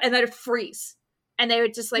 and then it'd freeze. And they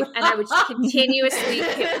would just like, and I would just continuously,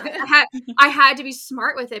 I had to be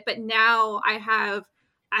smart with it. But now I'm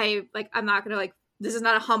not going to like, this is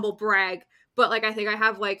not a humble brag, but like, I think I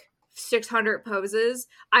have like 600 poses.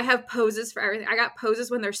 I have poses for everything. I got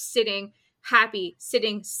poses when they're sitting happy,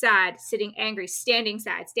 sitting sad, sitting angry, standing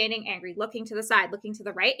sad, standing angry, looking to the side, looking to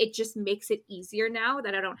the right. It just makes it easier now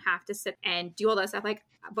that I don't have to sit and do all that stuff. Like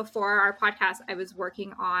before our podcast, I was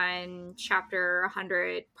working on chapter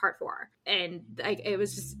 100, part 4. And like, I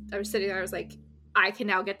was sitting there, I was like, I can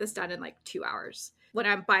now get this done in like 2 hours. When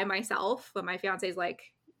I'm by myself, when my fiance's like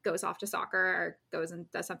goes off to soccer or goes and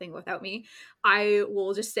does something without me, I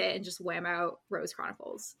will just sit and just wham out Rose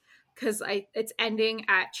Chronicles. Because it's ending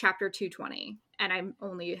at chapter 220, and I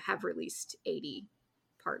only have released 80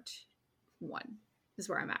 part 1 is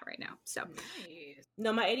where I'm at right now. So nice.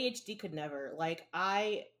 No, my ADHD could never. Like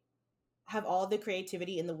I have all the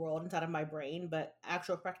creativity in the world inside of my brain, but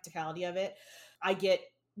actual practicality of it, I get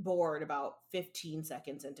bored about 15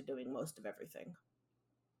 seconds into doing most of everything.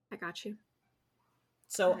 I got you.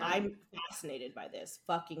 So I'm fascinated by this.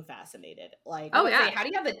 Fucking fascinated. Like, oh yeah, how do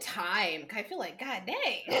you have the time? I feel like, God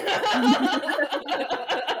dang,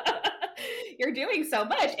 you're doing so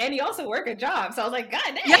much, and you also work a job. So I was like, God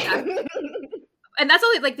dang. Yeah. And that's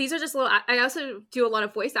only like these are just little. I also do a lot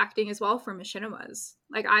of voice acting as well for Machinimas.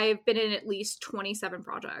 Like I've been in at least 27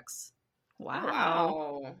 projects.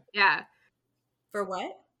 Wow. Yeah. For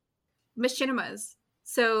what? Machinimas.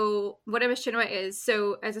 So what a machinima is,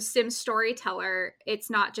 so as a sim storyteller, it's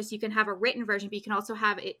not just you can have a written version, but you can also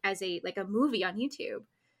have it as a movie on YouTube.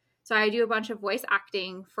 So I do a bunch of voice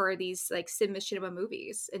acting for these like sim machinima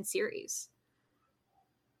movies and series.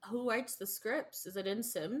 Who writes the scripts? Is it in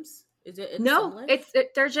Sims? Is it in No,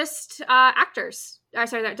 they're just actors.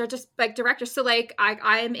 Sorry, they're just like directors. So like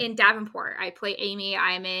I am in Davenport. I play Amy.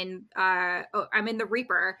 I'm in the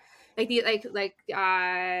Reaper.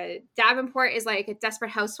 Davenport is like a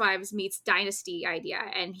Desperate Housewives meets Dynasty idea,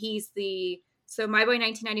 and so My Boy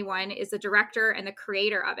 1991 is the director and the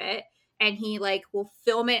creator of it, and he like will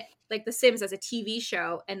film it like The Sims as a TV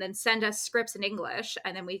show and then send us scripts in English,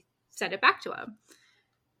 and then we send it back to him.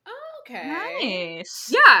 Okay.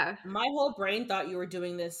 Nice. Yeah. My whole brain thought you were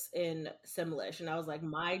doing this in Simlish, and I was like,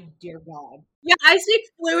 my dear God. Yeah, I speak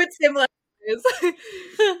fluent Simlish.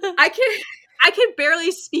 I can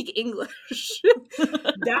barely speak English.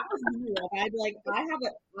 That was me. Like, I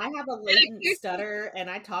have a latent stutter, and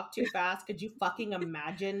I talk too fast. Could you fucking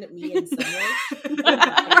imagine me in Simlish? Oh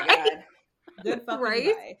my God. Good fucking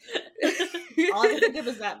Right? bye. All I can think of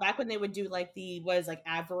is that back when they would do like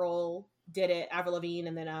Avril did it, Avril Lavigne,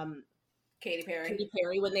 and then Katy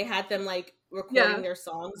Perry, when they had them like recording their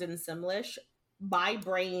songs in Simlish, my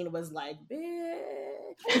brain was like, bitch.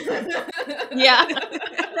 Yeah.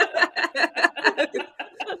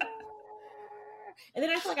 And then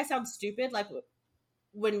I feel like I sound stupid, like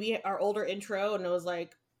when our older intro, and it was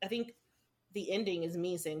like, I think the ending is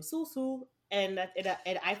me saying "soo soo," and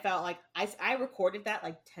I felt like I recorded that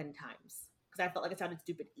like 10 times because I felt like it sounded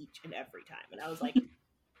stupid each and every time, and I was like,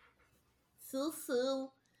 "Soo soo."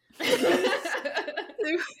 I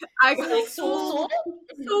got like, so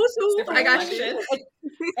I got you.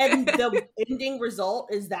 And the ending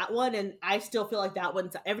result is that one, and I still feel like that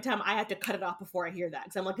one's every time I have to cut it off before I hear that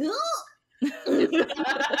because I'm like,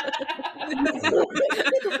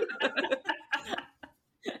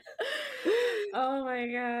 oh my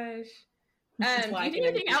gosh. Do you do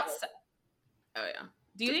anything outside? Oh yeah.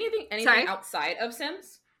 Do you do anything outside of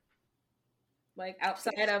Sims? Like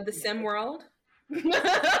outside of the Sim world?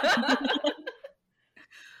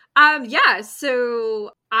 Yeah,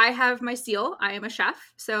 so I have my seal. I am a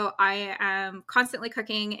chef, so I am constantly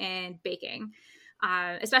cooking and baking.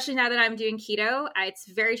 Especially now that I'm doing keto, it's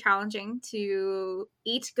very challenging to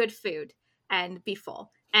eat good food and be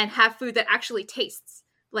full and have food that actually tastes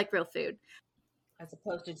like real food. As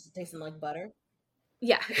opposed to just tasting like butter.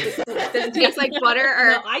 Yeah. Does it taste like butter?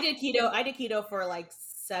 Or no, I did keto for like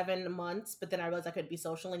 7 months, but then I realized I couldn't be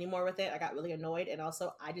social anymore with it. I got really annoyed, and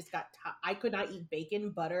also I just I could not eat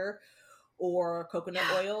bacon, butter, or coconut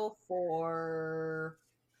oil for.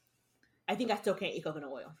 I think I still can't eat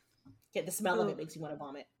coconut oil. The smell of it makes me want to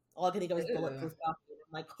vomit. All I can think of is bulletproof coffee.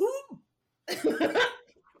 I'm like, who?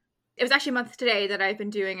 It was actually a month today that I've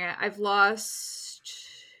been doing it. I've lost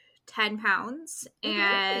 10 pounds,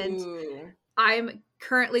 and I'm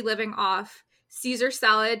currently living off Caesar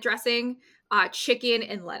salad dressing, chicken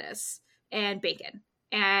and lettuce, and bacon,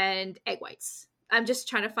 and egg whites. I'm just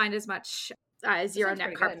trying to find as much zero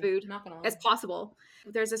net carb food as possible.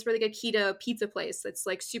 There's this really good keto pizza place that's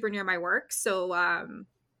like super near my work, so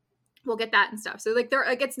we'll get that and stuff. So like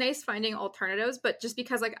it's nice finding alternatives, but just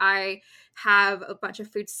because like I have a bunch of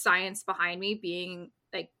food science behind me, being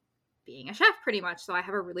a chef pretty much, so I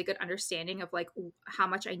have a really good understanding of like how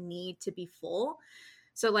much I need to be full.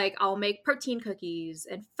 So like I'll make protein cookies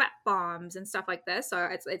and fat bombs and stuff like this. So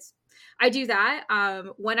it's I do that.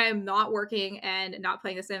 When I'm not working and not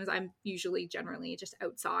playing The Sims, I'm usually generally just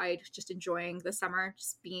outside, just enjoying the summer,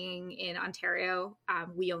 just being in Ontario.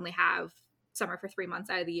 We only have summer for 3 months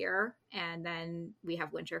out of the year, and then we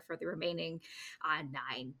have winter for the remaining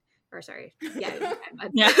 9. Or sorry, yeah. I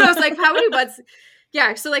was like, how many months?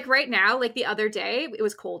 Yeah, so like right now, like the other day, it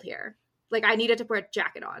was cold here. Like I needed to put a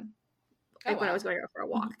jacket on. When I was going out for a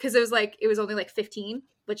walk, because it was only like 15,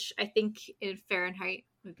 which I think in Fahrenheit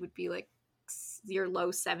would be like your low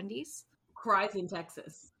 70s. Cries in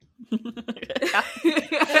Texas.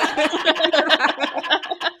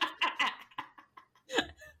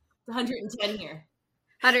 110 here.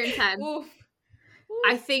 110. Oof.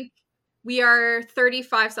 I think we are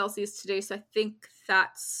 35 Celsius today, so I think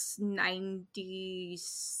that's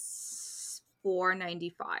 94,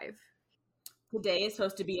 95. Today is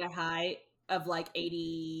supposed to be a high of like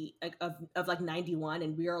 80, like of like 91,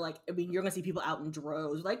 and we are like, I mean, you're gonna see people out in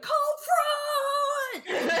droves, like cold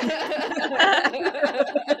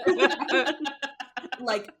front.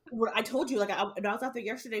 Like what I told you, like when I was out there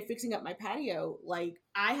yesterday fixing up my patio, like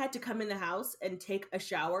I had to come in the house and take a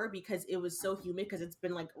shower because it was so humid, because it's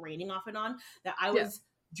been like raining off and on, that I was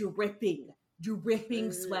dripping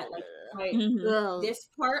sweat. Like this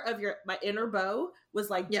part of my inner bow was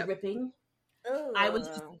like dripping. Ooh. I was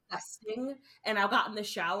disgusting, and I got in the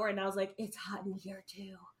shower and I was like, it's hot in here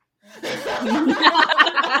too.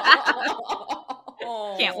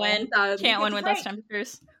 Can't win with those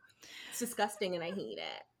temperatures. It's disgusting and I hate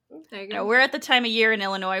it. There you go. We're at the time of year in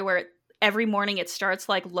Illinois where every morning it starts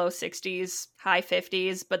like low 60s, high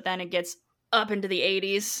 50s, but then it gets up into the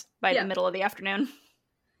 80s by the middle of the afternoon.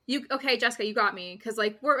 Okay, Jessica, you got me, because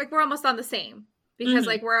like we're almost on the same, because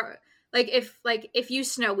like we're like if you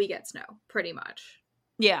snow, we get snow pretty much.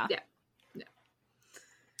 Yeah.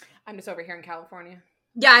 I'm just over here in California.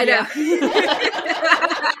 Yeah, I know.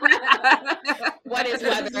 What is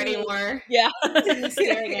weather anymore? Yeah.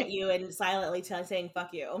 Staring at you and silently saying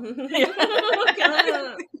 "fuck you."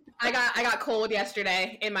 I got cold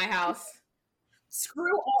yesterday in my house.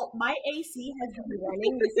 Screw all. My AC has been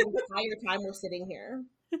running this entire time we're sitting here.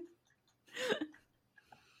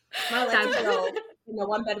 My electric bill in the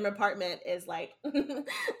 1-bedroom apartment is like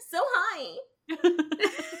so high.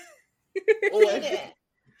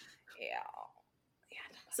 Yeah.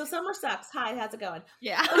 So summer sucks. Hi, how's it going?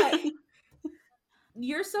 Yeah.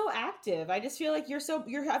 You're so active. I just feel like you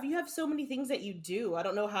have so many things that you do. I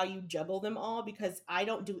don't know how you juggle them all, because I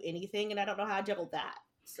don't do anything, and I don't know how to juggle that.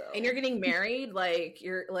 So, and you're getting married, like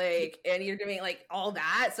you're like, and you're doing like all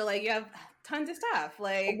that. So like you have tons of stuff.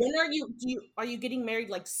 Like, when are you getting married?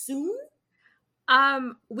 Like soon?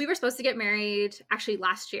 We were supposed to get married actually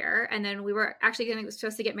last year, and then we were actually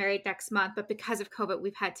supposed to get married next month, but because of COVID,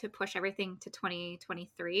 we've had to push everything to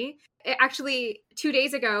 2023. It actually 2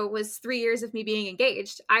 days ago was 3 years of me being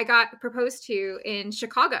engaged. I got proposed to in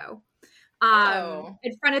Chicago,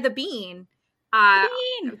 in front of the Bean.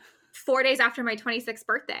 4 days after my 26th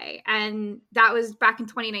birthday. And that was back in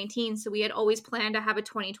 2019. So we had always planned to have a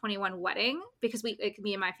 2021 wedding, because me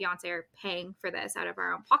and my fiance are paying for this out of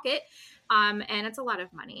our own pocket. And it's a lot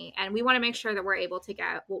of money. And we want to make sure that we're able to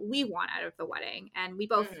get what we want out of the wedding. And we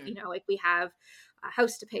both, like we have a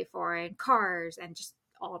house to pay for and cars and just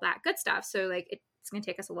all that good stuff. So like it's going to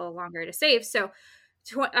take us a little longer to save. So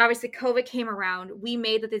obviously COVID came around. We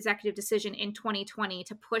made the executive decision in 2020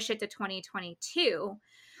 to push it to 2022.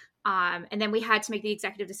 And then we had to make the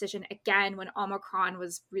executive decision again when Omicron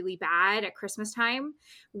was really bad at Christmas time.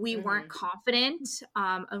 We weren't confident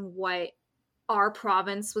on what our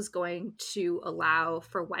province was going to allow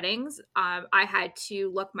for weddings. I had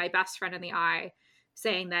to look my best friend in the eye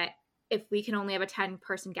saying that if we can only have a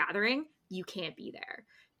 10-person gathering, you can't be there.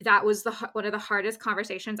 That was one of the hardest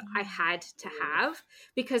conversations I had to have,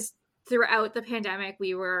 because throughout the pandemic,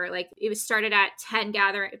 we were like, it was started at 10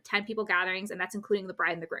 people gatherings, and that's including the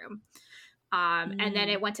bride and the groom. And then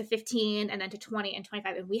it went to 15, and then to 20 and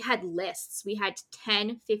 25. And we had lists. We had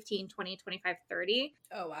 10, 15, 20, 25, 30.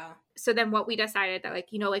 Oh, wow. So then what we decided that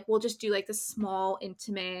we'll just do like the small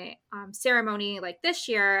intimate ceremony like this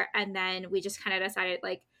year. And then we just kind of decided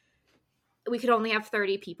like we could only have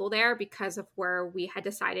 30 people there because of where we had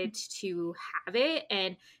decided to have it,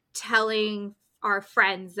 and telling our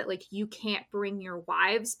friends that like you can't bring your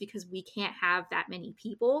wives because we can't have that many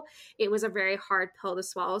people. It was a very hard pill to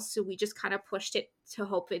swallow, so we just kind of pushed it to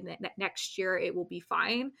hope in that next year it will be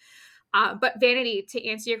fine. But Vanity, to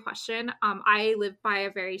answer your question, I live by I'm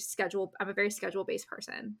a very schedule-based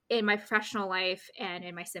person in my professional life and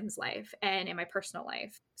in my Sims life and in my personal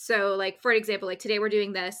life. So like, for example, like today we're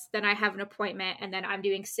doing this, then I have an appointment, and then I'm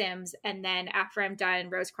doing Sims. And then after I'm done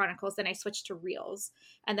Rose Chronicles, then I switch to Reels.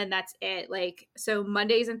 And then that's it. Like, so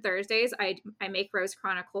Mondays and Thursdays, I make Rose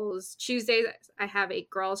Chronicles. Tuesdays, I have a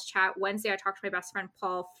girls chat. Wednesday, I talk to my best friend,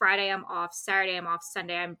 Paul. Friday, I'm off. Saturday, I'm off.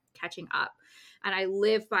 Sunday, I'm catching up. And I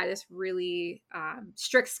live by this really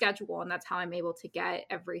strict schedule, and that's how I'm able to get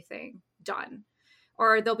everything done.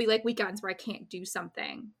 Or there'll be like weekends where I can't do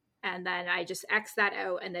something, and then I just X that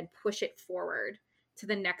out and then push it forward to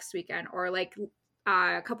the next weekend. Or like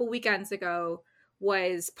a couple weekends ago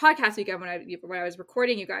was podcast weekend when I was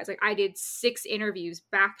recording you guys. Like I did 6 interviews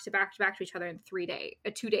back to each other in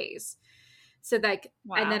 2 days. So like,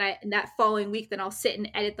 wow. And then that following week, then I'll sit and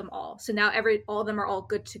edit them all. So now all of them are all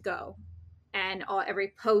good to go. And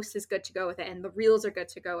every post is good to go with it, and the reels are good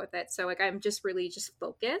to go with it. So like I'm just really just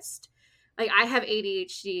focused. Like I have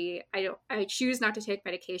ADHD. I choose not to take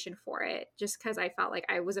medication for it just because I felt like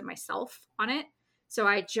I wasn't myself on it. So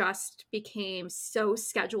I just became so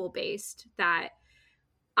schedule based that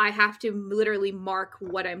I have to literally mark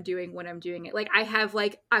what I'm doing when I'm doing it. Like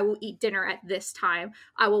I will eat dinner at this time.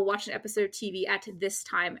 I will watch an episode of TV at this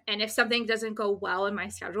time. And if something doesn't go well in my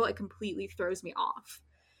schedule, it completely throws me off.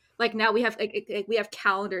 Like now we have we have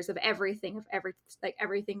calendars of everything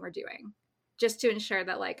we're doing, just to ensure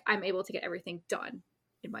that like I'm able to get everything done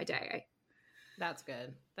in my day. That's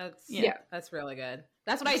good. That's really good.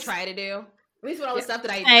 That's what I try to do. At least with all the stuff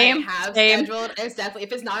that I have scheduled, it's definitely,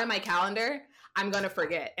 if it's not in my calendar, I'm gonna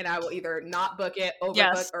forget, and I will either not book it,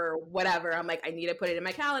 overbook, or whatever. I'm like, I need to put it in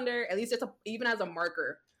my calendar, at least even as a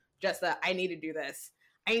marker, just that I need to do this.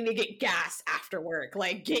 I need to get gas after work,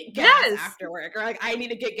 like get gas after work, or like I need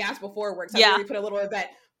to get gas before work. So I really put a little event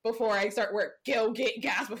before I start work. Go get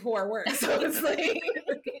gas before work. So it's like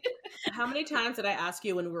How many times did I ask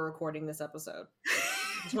you when we were recording this episode?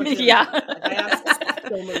 Yeah. I asked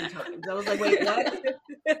so many times. I was like, wait, what?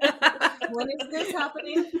 When is this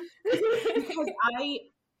happening? Because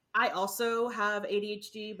I also have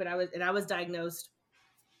ADHD, but I was diagnosed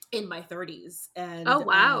in my 30s, and oh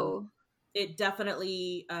wow, it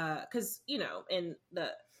definitely because in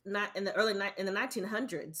the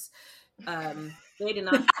 1900s, they did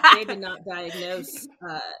not diagnose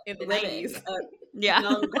in the women, 90s.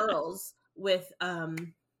 young girls with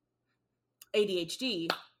ADHD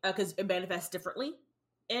because it manifests differently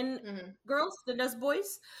in girls than does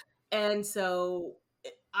boys, and so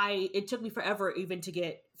it took me forever even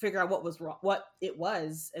to figure out what was wrong, what it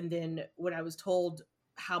was, and then when I was told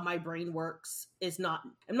how my brain works is not,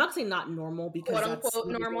 I'm not saying not normal because quote unquote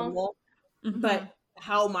that's normal, but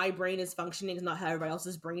how my brain is functioning is not how everybody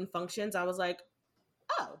else's brain functions. I was like,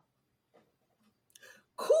 oh,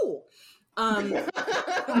 cool. One of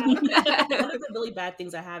the really bad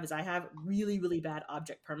things I have is I have really, really bad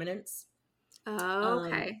object permanence. Oh,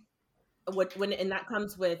 okay. And that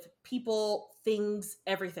comes with people, things,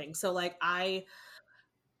 everything. So like I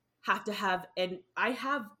have to have, and I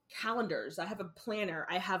have calendars. I have a planner.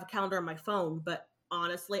 I have a calendar on my phone, but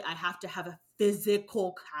honestly, I have to have a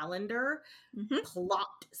physical calendar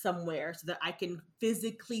plopped somewhere so that I can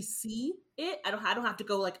physically see it. I don't have to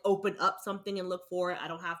go like open up something and look for it. I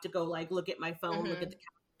don't have to go like look at my phone, look at the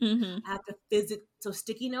calendar. I have to so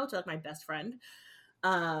sticky notes are like my best friend.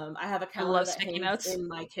 I have a calendar that hangs in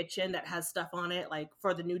my kitchen that has stuff on it. Like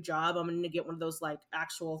for the new job, I'm going to get one of those like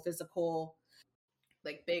actual physical,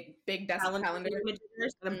 like big desk calendar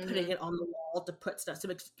images, and I'm putting it on the wall to put stuff to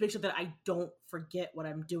make sure that I don't forget what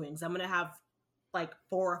I'm doing. So I'm going to have like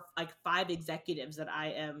 5 executives that I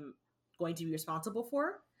am going to be responsible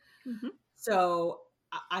for. So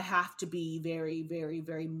I have to be very, very,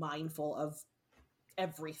 very mindful of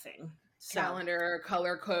everything. Calendar,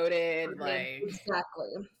 color coded, like exactly.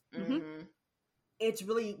 It's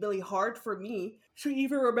really, really hard for me to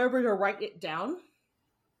even remember to write it down.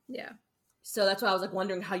 Yeah. So that's why I was like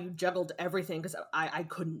wondering how you juggled everything, because I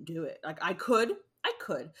couldn't do it. Like I could,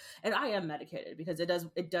 and I am medicated because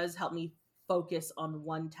it does help me focus on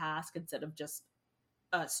one task instead of just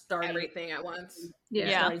starting everything at once.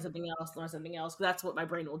 Starting something else, learn something else. Because that's what my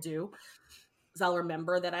brain will do. Because I'll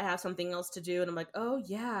remember that I have something else to do, and I'm like, oh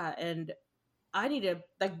yeah, and I need to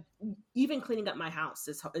like even cleaning up my house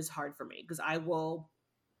is hard for me because I will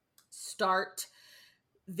start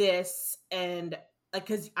this and like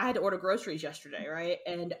because I had to order groceries yesterday, right?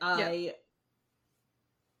 And I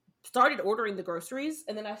started ordering the groceries,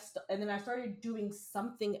 and then I started doing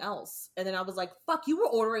something else, and then I was like, "Fuck, you were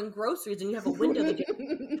ordering groceries, and you have a window that you have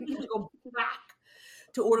to go back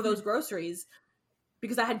to order those groceries."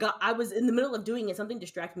 Because I was in the middle of doing it, something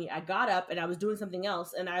distracted me. I got up and I was doing something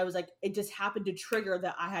else, and I was like, it just happened to trigger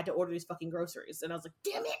that I had to order these fucking groceries, and I was like,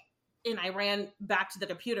 damn it! And I ran back to the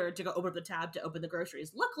computer to go open up the tab to open the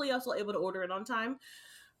groceries. Luckily, I was still able to order it on time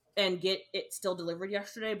and get it still delivered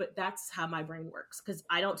yesterday. But that's how my brain works because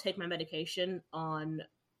I don't take my medication on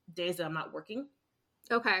days that I'm not working.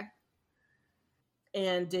 Okay.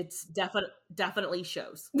 And it's definitely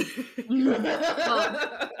shows. Well,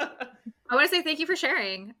 I want to say thank you for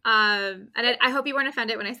sharing. And I hope you weren't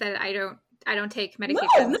offended when I said I don't take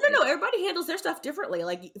medication. No. Everybody handles their stuff differently.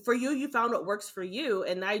 Like for you found what works for you,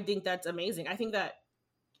 and I think that's amazing. I think that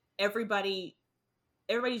everybody's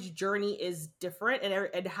journey is different,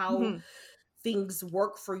 and how things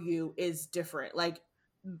work for you is different. Like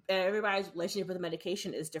everybody's relationship with the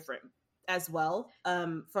medication is different as well.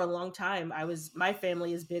 For a long time, my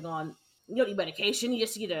family is big on you don't need medication. You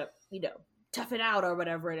just need to tough it out or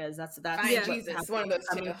whatever it is. That's Jesus, one of those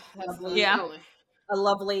two. A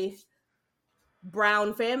lovely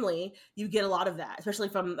brown family, you get a lot of that, especially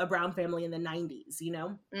from a brown family in the 90s,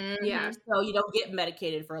 Yeah. So you don't get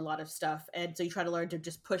medicated for a lot of stuff, and so you try to learn to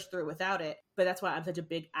just push through without it. But that's why I'm such a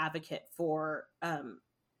big advocate for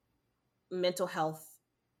mental health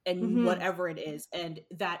and whatever it is, and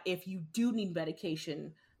that if you do need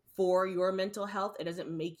medication for your mental health, it doesn't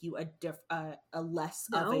make you a less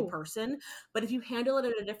of a person. But if you handle it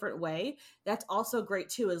in a different way, that's also great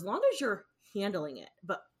too, as long as you're handling it.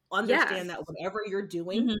 But understand that whatever you're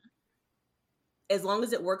doing, as long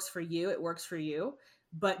as it works for you, it works for you.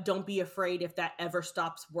 But don't be afraid if that ever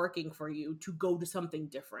stops working for you to go to something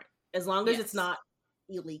different, as long as it's not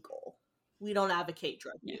illegal. We don't advocate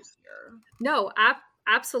drug use here. No,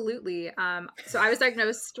 absolutely. So I was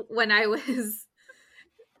diagnosed when I was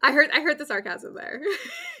I heard the sarcasm there.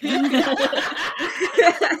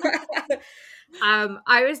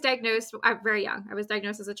 I was diagnosed very young. I was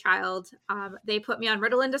diagnosed as a child. They put me on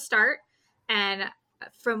Ritalin to start, and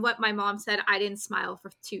from what my mom said, I didn't smile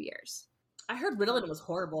for 2 years. I heard Ritalin was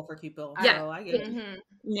horrible for people. Yeah. So I get it.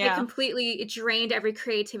 It drained every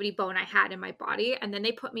creativity bone I had in my body. And then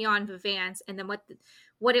they put me on Vyvanse. And then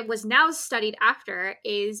what it was now studied after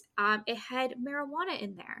is it had marijuana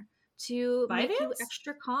in there to make you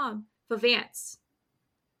extra calm. Vyvanse.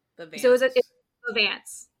 So it was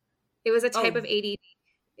Vyvanse. It was a type of ADD.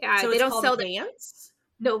 Yeah, so they it's don't called sell Vance?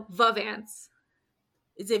 No, Vyvanse.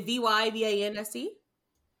 Is it Vyvanse?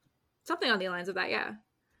 Something on the lines of that, yeah.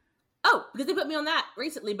 Oh, because they put me on that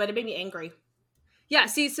recently, but it made me angry. Yeah,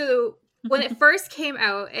 see, so when it first came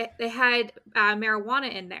out, they had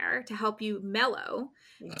marijuana in there to help you mellow,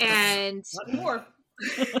 and What more?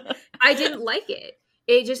 I didn't like it.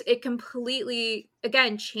 It completely,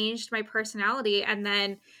 again, changed my personality. And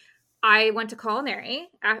then I went to culinary,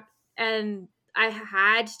 and I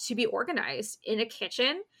had to be organized. In a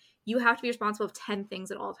kitchen, you have to be responsible of 10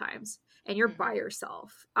 things at all times, and you're by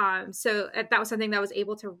yourself. So that was something that I was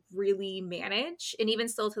able to really manage. And even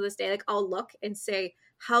still to this day, like, I'll look and say,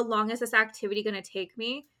 how long is this activity going to take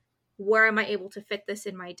me? Where am I able to fit this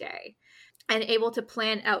in my day? And able to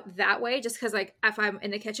plan out that way, just because, like, if I'm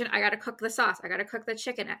in the kitchen, I got to cook the sauce. I got to cook the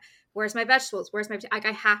chicken. Where's my vegetables? Where's my, like,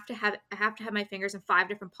 I have to have my fingers in 5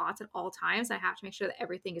 different pots at all times. I have to make sure that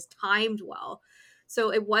everything is timed well.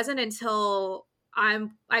 So it wasn't until I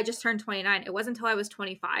just turned 29. It wasn't until I was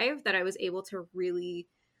 25 that I was able to really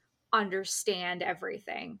understand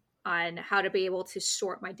everything on how to be able to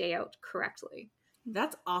sort my day out correctly.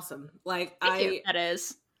 That's awesome. Like, That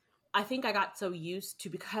is. I think I got so used to,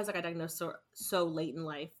 because I got diagnosed so late in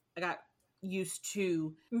life, I got used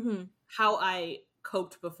to how I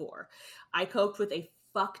coped before. I coped with a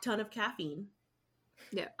fuck ton of caffeine.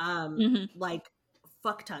 Yeah. Like,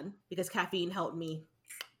 fuck ton, because caffeine helped me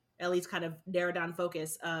at least kind of narrow down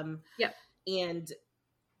focus. And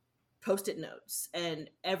Post-it notes, and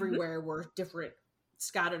everywhere were different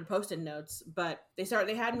scattered Post-it notes, but they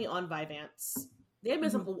had me on Vyvanse. They had me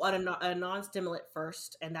on a non-stimulant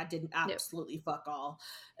first, and that didn't absolutely fuck all.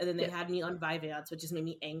 And then they had me on Vyvanse, which just made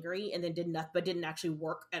me angry, and then didn't actually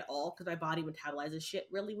work at all, because my body metabolizes shit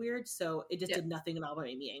really weird. So it just did nothing at all but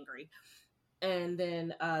made me angry. And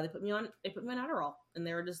then they put me on Adderall, and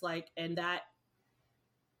they were just like, and that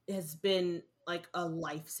has been like a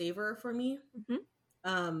lifesaver for me.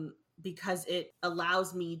 Because it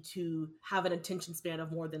allows me to have an attention span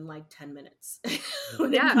of more than like 10 minutes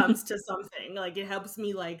when it comes to something. Like, it helps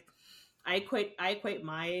me, like, I equate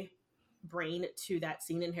my brain to that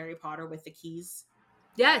scene in Harry Potter with the keys.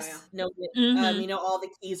 Yes. You know, all the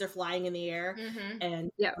keys are flying in the air, and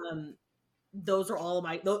those are all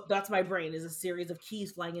of that's my brain, is a series of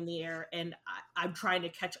keys flying in the air, and I'm trying to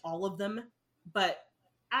catch all of them, but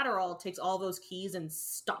Adderall takes all those keys and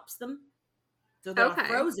stops them. So they're not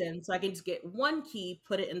frozen, so I can just get one key,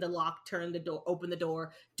 put it in the lock, turn the door, open the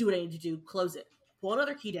door, do what I need to do, close it, pull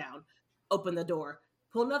another key down, open the door,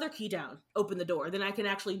 pull another key down, open the door. Then I can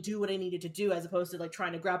actually do what I needed to do, as opposed to like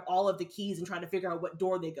trying to grab all of the keys and trying to figure out what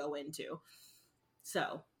door they go into.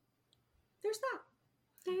 So there's that.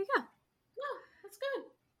 There you go. No, that's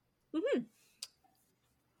good.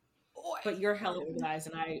 But you're hella organized,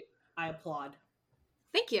 and I applaud.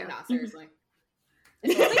 Thank you. No, seriously.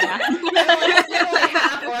 I'm like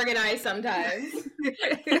half organized sometimes. I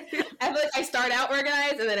feel like I start out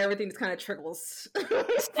organized, and then everything just kind of trickles.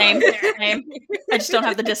 Same. I just don't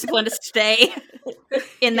have the discipline to stay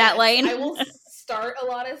in that lane. I will start a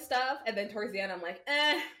lot of stuff, and then towards the end, I'm like,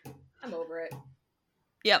 I'm over it.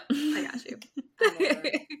 Yep. I got you. I'm over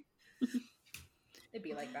it. It'd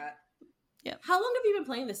be like that. Yep. How long have you been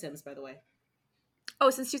playing The Sims, by the way? Oh,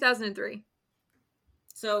 since 2003.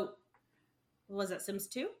 So, was that Sims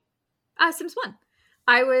 2? Sims 1.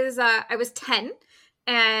 I was 10,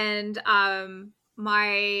 and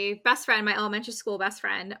my best friend, my elementary school best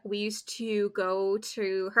friend, we used to go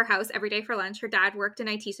to her house every day for lunch. Her dad worked in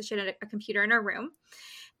IT, so she had a computer in her room,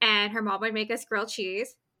 and her mom would make us grilled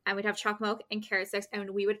cheese, and we'd have chocolate milk and carrot sticks, and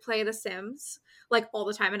we would play The Sims like all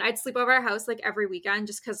the time. And I'd sleep over our house like every weekend,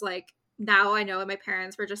 just because like now I know, and my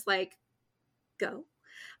parents were just like, go.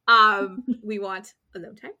 We want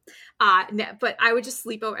alone time. But I would just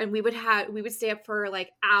sleep over, and we would stay up for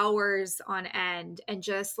like hours on end, and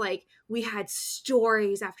just like we had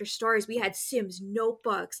stories after stories. We had Sims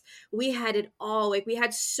notebooks. We had it all. Like, we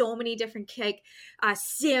had so many different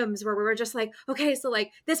Sims where we were just like, okay, so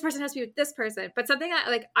like this person has to be with this person. But something that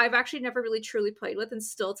like I've actually never really truly played with, and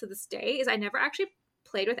still to this day, is I never actually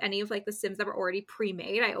played with any of like the Sims that were already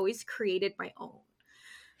pre-made. I always created my own.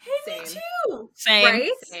 Same. Me too. Same.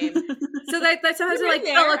 Right? Same. So that sometimes They're I right like,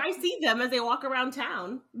 there. oh, like, I see them as they walk around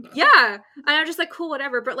town. yeah, and I'm just like, cool,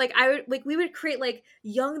 whatever. But like, I would like, we would create like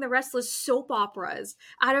Young and the Restless soap operas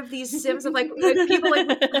out of these Sims of like people like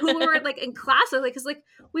who were like in class, like because like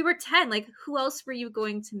we were 10. Like, who else were you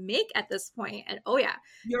going to make at this point? And oh yeah,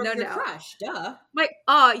 Your no. crush, duh. Like,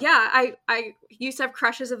 yeah, I used to have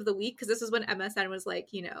crushes of the week because this is when MSN was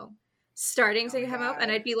like, you know, starting to come up,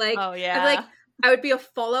 and I'd be like, Oh yeah. I'd be like, I would be a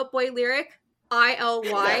Fall Out Boy lyric,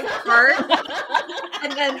 ILY heart,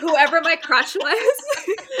 and then whoever my crush was.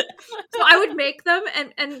 So I would make them,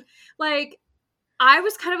 and like I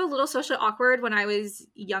was kind of a little socially awkward when I was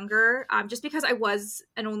younger, just because I was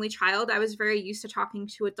an only child. I was very used to talking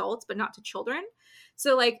to adults, but not to children.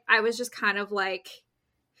 So like I was just kind of like,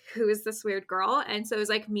 who is this weird girl? And so it was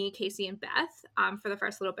like me, Casey, and Beth for the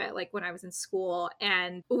first little bit, like when I was in school.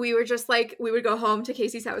 And we were just like, we would go home to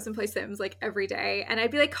Casey's house and play Sims like every day. And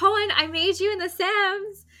I'd be like, Colin, I made you in the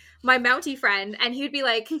Sims, my Mountie friend. And he would be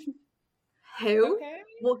like, who? Okay.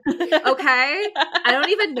 Well, okay. I don't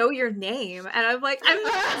even know your name. And I'm like,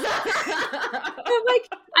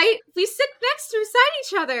 we sit next to beside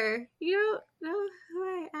each other. You don't know who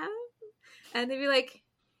I am? And they'd be like,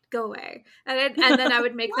 go away. And then I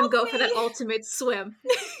would make them go for that ultimate swim.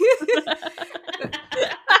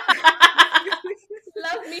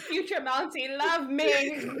 Love me, future Mountie. Love me.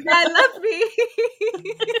 Yeah, love me.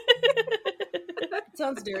 It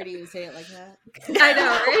sounds dirty to say it like that. I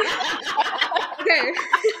know, right? Okay.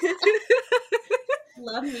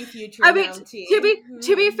 Love me, future I mean, Mountie.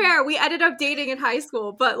 to be fair, we ended up dating in high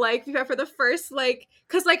school, but like for the first like,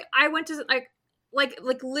 because like I went to like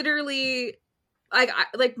literally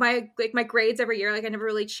like my grades every year, like I never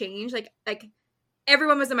really changed. Like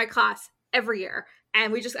everyone was in my class every year,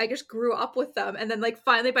 and I just grew up with them. And then like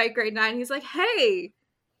finally by grade 9, he's like, "Hey,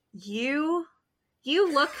 you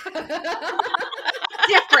look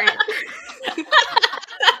different."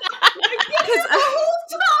 Because the whole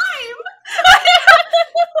time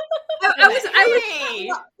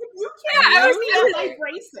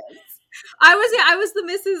I was the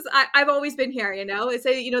Mrs. I've always been here, you know. It's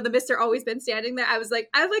you know, the Mr. always been standing there. I'm like,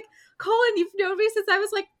 Colin, you've known me since I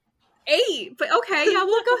was like 8, but okay, yeah,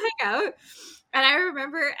 we'll go hang out. And I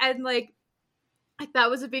remember, and like that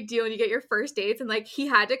was a big deal when you get your first dates, and like he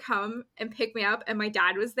had to come and pick me up, and my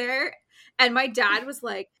dad was there, and my dad was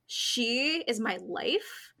like, she is my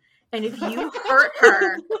life, and if you hurt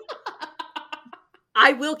her,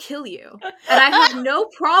 I will kill you, and I have no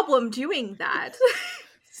problem doing that.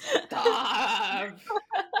 Stop.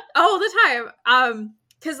 All the time.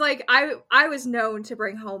 Because like I was known to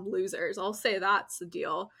bring home losers. I'll say that's the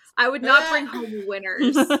deal. I would not bring home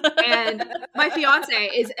winners. And my fiance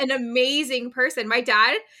is an amazing person. My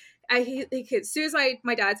dad, as soon as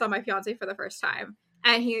my dad saw my fiance for the first time,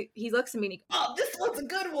 and he looks at me and he goes, "Oh, this one's a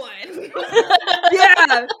good one."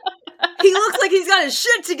 Yeah. He looks like he's got his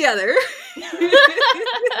shit together.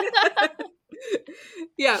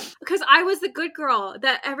 Yeah, because I was the good girl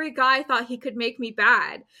that every guy thought he could make me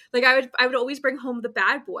bad. Like I would always bring home the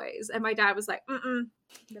bad boys, and my dad was like, "Mm-mm."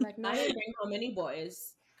 They're like, I didn't bring home any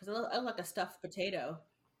boys because I look like a stuffed potato.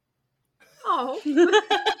 Oh, I look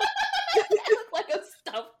like a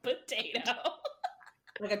stuffed potato.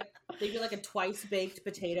 Maybe like a twice baked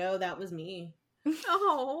potato. That was me.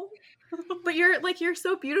 oh, but you're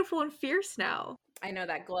so beautiful and fierce now. I know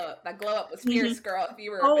that glow up. That glow up was fierce, girl. If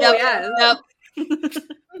you were, Oh Yep. yeah. Yep.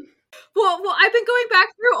 Well, I've been going back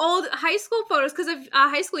through old high school photos because of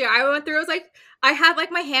high school year. I went through. I was like, I had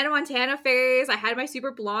like my Hannah Montana phase. I had my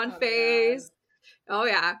super blonde phase. Oh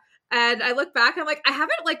yeah. And I look back, I'm like, I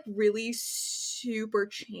haven't like really super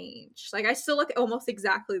changed. Like I still look almost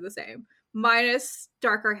exactly the same, minus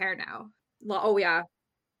darker hair now. Oh yeah.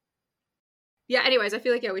 Yeah. Anyways, I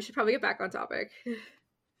feel like we should probably get back on topic.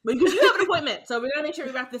 Because you have an appointment, so we gotta make sure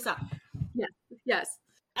we wrap this up. Yes.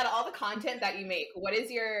 Out of all the content that you make, do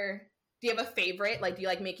you have a favorite? Like, do you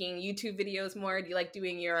like making YouTube videos more? Do you like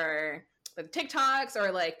doing your TikToks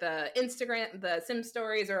or like the Instagram, the Sim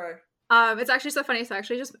stories, or? It's actually so funny. So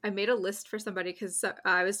I made a list for somebody because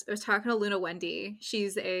I was talking to Luna Wendy.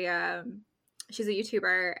 She's a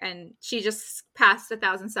YouTuber, and she just passed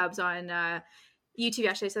 1,000 subs on YouTube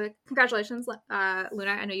yesterday. So congratulations, Luna.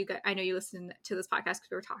 I know you listened to this podcast because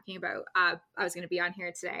we were talking about I was going to be on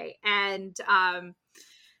here today. And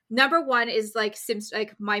number one is like Sims,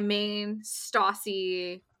 like my main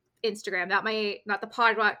Stassi Instagram, not the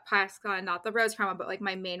podcast, not the Rose Crown, but like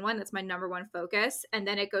my main one. That's my number one focus. And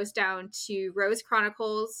then it goes down to Rose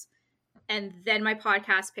Chronicles, and then my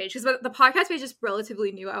podcast page, because the podcast page is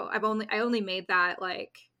relatively new. I only made that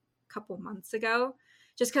like a couple months ago,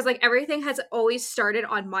 just because like everything has always started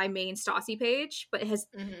on my main Stassi page, but it has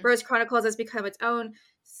Rose Chronicles has become its own,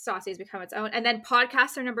 Stassi has become its own, and then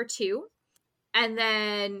podcasts are number 2, and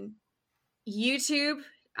then YouTube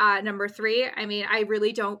number 3. I mean, I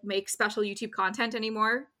really don't make special YouTube content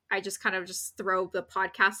anymore. I just kind of just throw the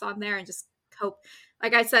podcasts on there and just hope,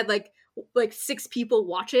 like I said, like 6 people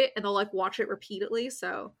watch it and they'll like watch it repeatedly.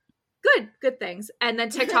 So good things. And then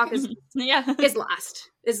TikTok is last.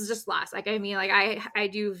 This is just last. Like, I mean, like I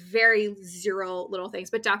do very 0 little things,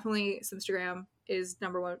 but definitely Instagram is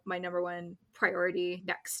my number one priority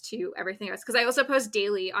next to everything else. Because I also post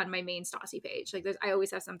daily on my main Stassi page. Like, I always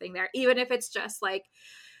have something there, even if it's just like,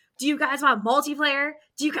 do you guys want multiplayer?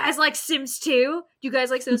 Do you guys like Sims 2? Do you guys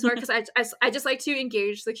like Sims 4? Because I just like to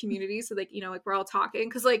engage the community. So like, you know, like we're all talking.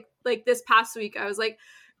 Because like this past week, I was like,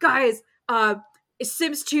 guys, is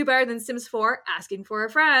Sims 2 better than Sims 4? Asking for a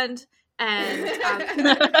friend. And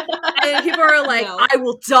and people are like, no. I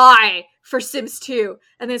will die for Sims 2.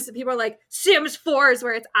 And then some people are like, Sims 4 is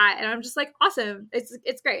where it's at. And I'm just like, awesome.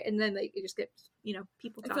 It's great. And then like you just get, you know,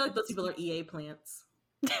 people talking. I feel like those people are EA plants.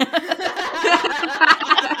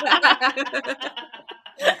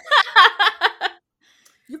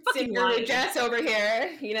 You're fucking lying. Jess over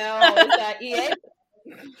here, you know, is that EA?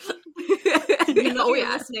 You know, you're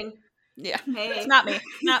listening. Yeah, hey. It's not me.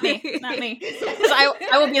 Because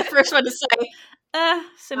I will be the first one to say,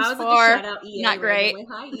 Sims 4, not great. Anyway.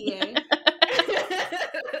 Hi, EA.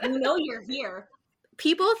 You know you're here.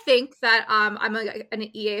 People think that I'm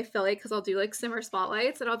an EA affiliate because I'll do like Simmer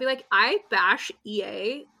spotlights, and I'll be like, I bash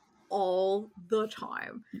EA all the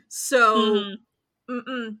time. So,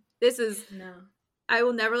 this is no. I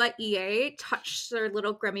will never let EA touch their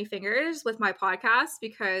little grubby fingers with my podcast,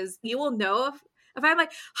 because you will know if I'm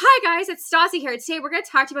like, hi guys, it's Stassi here. Today we're going to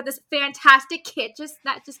talk to you about this fantastic kit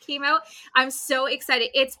that just came out. I'm so excited.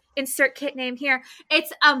 It's insert kit name here.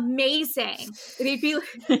 It's amazing. They'd be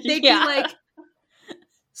like,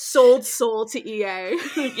 sold soul to EA.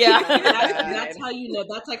 Yeah. That's how you know.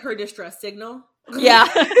 That's like her distress signal. Yeah.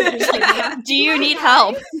 Do you need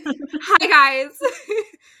help? Hi guys.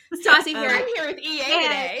 Stassi here. I'm here with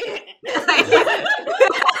EA today.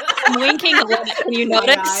 I'm winking a little bit. Can you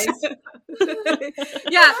notice?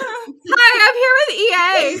 Yeah. Hi, I'm here with EA.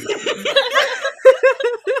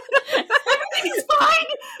 Everything's fine.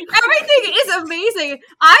 Everything is amazing.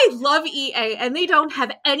 I love EA, and they don't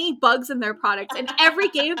have any bugs in their products, and every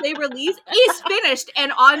game they release is finished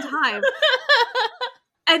and on time.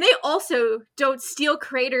 And they also don't steal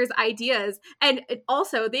creators' ideas. And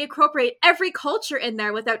also, they incorporate every culture in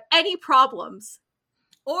there without any problems.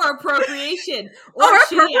 Or appropriation. Or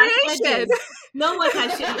appropriation. No one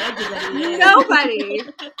has shitty edges anymore. Nobody.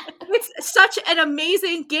 It's such an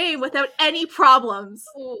amazing game without any problems.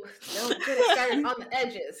 Ooh, don't get it started on the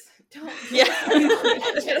edges. Don't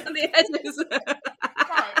on the edges.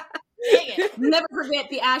 Dang it. Never forget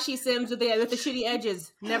the ashy Sims with the shitty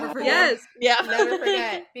edges. Never forget. Yes. Yeah. Never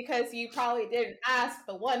forget, because you probably didn't ask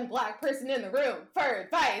the one black person in the room for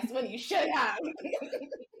advice when you should have.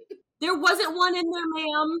 There wasn't one in there,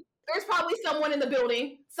 ma'am. There's probably someone in the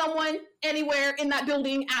building. Someone anywhere in that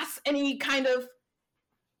building asks any kind of.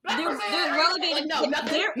 They're relegated. Like,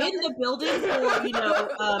 they're in the building for, you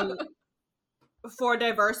know, for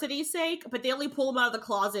diversity's sake, but they only pull them out of the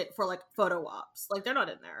closet for like photo ops. Like, they're not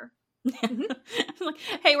in there. Like,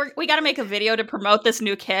 hey, we got to make a video to promote this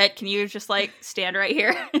new kit. Can you just like stand right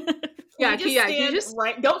here? Yeah, you just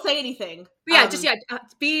right. Don't say anything. Yeah,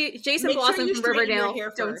 be Jason Blossom from Riverdale.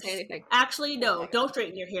 Don't say anything. Actually, no, don't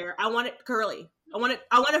straighten your hair. I want it curly. I want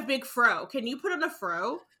a big fro. Can you put on a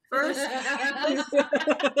fro first?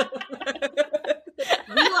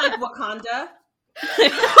 We like Wakanda.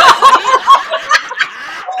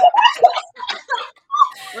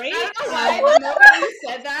 Right? I don't know why, when you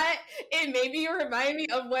said that, it made me remind me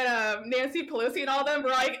of when Nancy Pelosi and all them were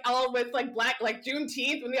like all with like black, like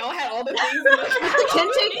Juneteenth, when they all had all the things in the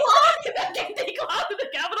kente cloth in the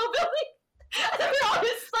Capitol building. And they're all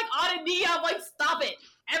just like on a knee. I'm like, stop it.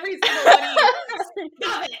 Every single one of you.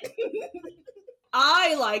 Stop it.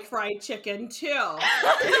 I like fried chicken too.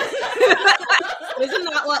 Isn't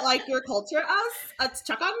that what like your culture is? It's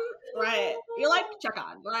chakan, right? You like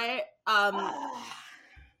chakan, right? I'm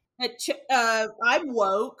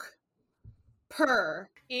woke.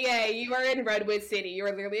 EA, you are in Redwood City. You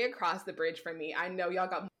are literally across the bridge from me. I know y'all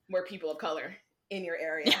got more people of color in your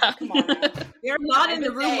area. Yeah. Come on now. They're not in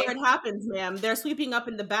the room where it happens, ma'am. They're sweeping up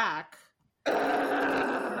in the back.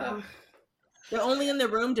 They're only in the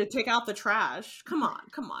room to take out the trash. Come on.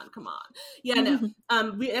 Yeah, no.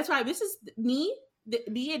 That's why this is me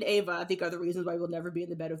and Ava, I think, are the reasons why we'll never be in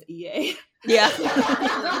the bed with EA. Yeah.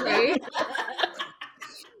 Right?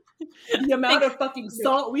 The amount of fucking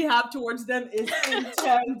salt we have towards them is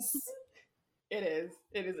intense. It is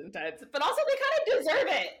intense, but also they kind of deserve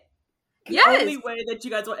it. The only way that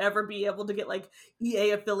you guys will ever be able to get like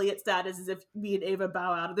EA affiliate status is if me and Ava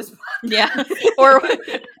bow out of this podcast. Yeah.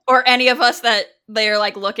 Or any of us that they're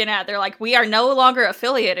like looking at, they're like, we are no longer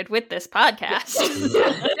affiliated with this podcast. Honestly,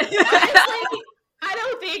 I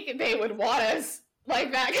don't think they would want us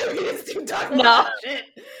like that because we just do talk about that shit.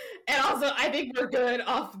 And also, I think we're good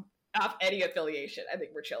off any affiliation. I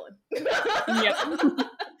think we're chilling. Yep.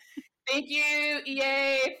 Thank you,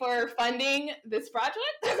 EA, for funding this project.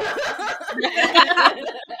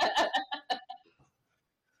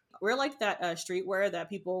 We're like that streetwear that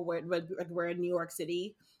people would wear in New York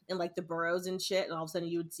City and like the boroughs and shit, and all of a sudden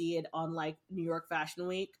you would see it on like New York Fashion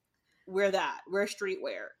Week. We're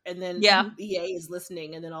streetwear, and then EA is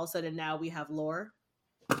listening, and then all of a sudden now we have lore.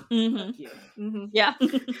 Mm-hmm. Fuck you. Mm-hmm. Yeah.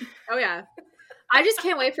 Oh yeah. I just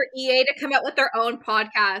can't wait for EA to come out with their own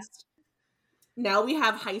podcast. Now we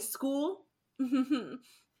have high school.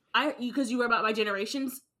 Because you were about my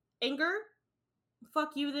generation's anger.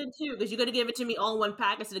 Fuck you then too, because you're gonna give it to me all in one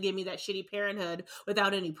pack instead of giving me that shitty Parenthood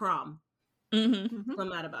without any prom. Mm-hmm. I'm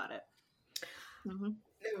mad about it. Mm-hmm.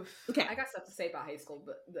 Okay, I got stuff to say about high school,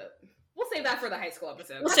 but we'll save that for the high school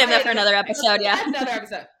episode. We'll save that for another episode. Yeah. That's another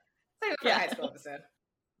episode. Save it for the high school episode.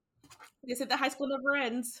 They said the high school never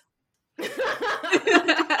ends.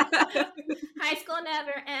 High school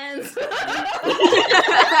never ends.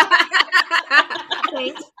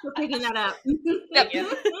 Thanks for picking that up. Thank you.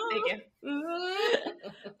 Thank you.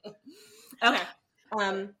 Okay. Is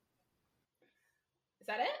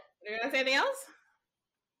that it? Are you gonna say anything else?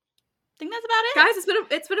 I think that's about it. Guys,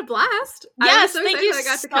 it's been a blast. Yes, so thank you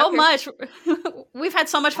so much. We've had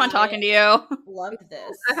so much fun talking to you. Loved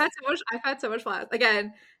this. I've had so much fun.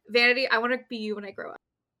 Again, Vanity, I want to be you when I grow up.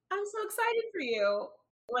 I'm so excited for you.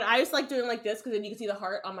 When I just like doing like this because then you can see the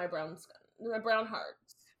heart on my brown heart.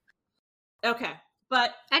 Okay,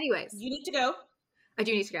 but anyways, you need to go. I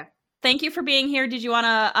do need to go. Thank you for being here. Did you want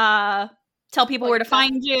to tell people where to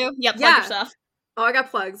find you? Yep, plug your stuff. Oh, I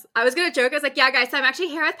got plugs. I was gonna joke. I was like, yeah, guys, so I'm actually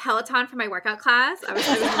here at Peloton for my workout class.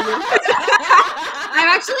 I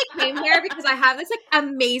actually came here because I have this like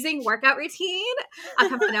amazing workout routine. So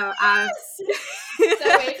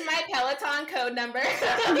wait for my Peloton code number.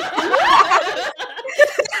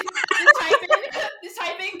 just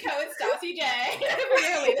type in code StacyJ for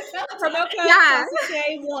your latest promo code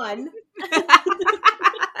StacyJ1.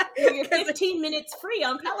 You're 15 minutes free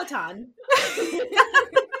on Peloton.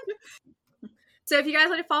 So if you guys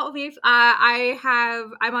want to follow me,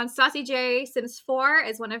 I'm on Stassi J Sims 4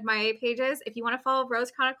 is one of my pages. If you want to follow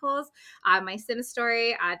Rose Chronicles, my Sims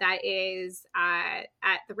story, that is at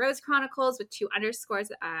the Rose Chronicles with 2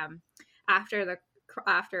 underscores after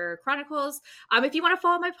Chronicles. If you want to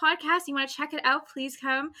follow my podcast, you want to check it out, please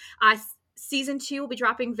come. Season 2 will be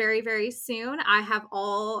dropping very, very soon. I have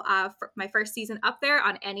all my first season up there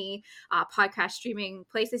on any podcast streaming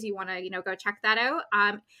places. You want to, go check that out.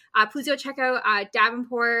 Please go check out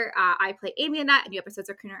Davenport. I play Amy in that. New episodes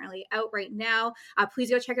are currently out right now. Please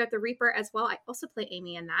go check out The Reaper as well. I also play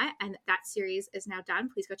Amy in that, and that series is now done.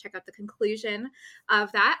 Please go check out the conclusion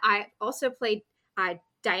of that. I also played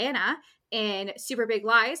Diana in Super Big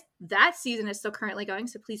Lies. That season is still currently going,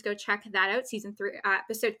 so please go check that out. Season 3,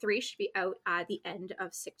 episode 3 should be out the end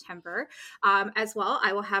of September. As well,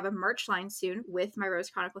 I will have a merch line soon with my Rose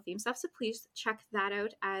Chronicle theme stuff, so please check that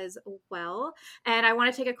out as well. And I want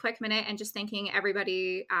to take a quick minute and just thanking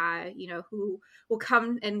everybody, who will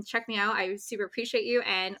come and check me out. I super appreciate you.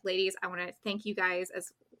 And ladies, I want to thank you guys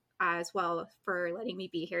as well for letting me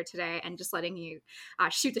be here today and just letting you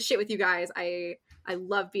shoot the shit with you guys. I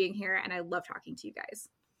love being here and I love talking to you guys.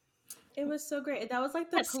 It was so great. That was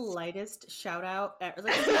like the politest shout out ever.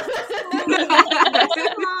 Like, so much.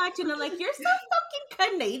 And I'm like, you're so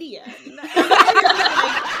fucking Canadian.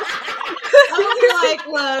 I was like,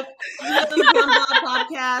 look, you have the Plumbob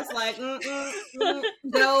podcast. Like,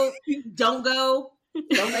 go, don't go.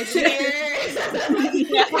 Don't make sure. You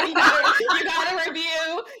got a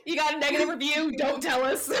review. You got a negative review. Don't tell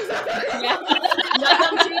us. Yeah.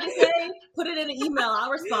 Nothing for you to say. Put it in an email. I'll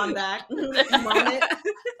respond back. You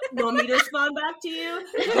want me to respond back to you?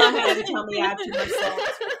 Go ahead and tell me I have too much salt.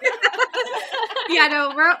 Yeah,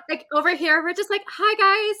 no, we're like over here. We're just like, hi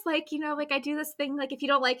guys. Like, like I do this thing. Like, if you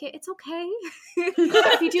don't like it, it's okay.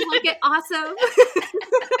 If you do like it, awesome.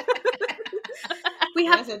 We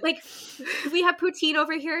have poutine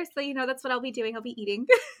over here, so that's what I'll be doing. I'll be eating.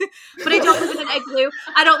 But I don't live in an igloo.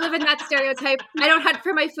 I don't live in that stereotype. I don't hunt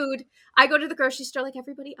for my food. I go to the grocery store like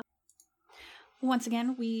everybody else. Once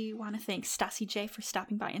again, we want to thank Stassi J for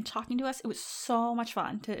stopping by and talking to us. It was so much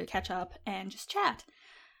fun to catch up and just chat.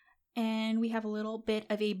 And we have a little bit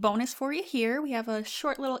of a bonus for you here. We have a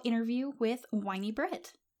short little interview with Whiny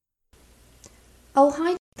Brit. Oh,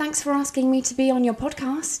 hi. Thanks for asking me to be on your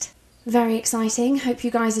podcast. Very exciting. Hope you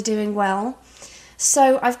guys are doing well.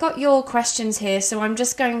 So I've got your questions here, so I'm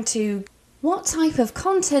just going to... What type of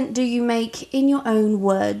content do you make in your own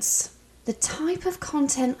words? The type of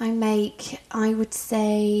content I make, I would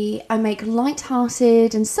say I make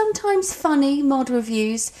light-hearted and sometimes funny mod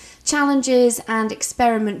reviews, challenges and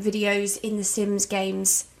experiment videos in The Sims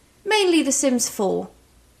games. Mainly The Sims 4.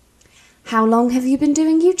 How long have you been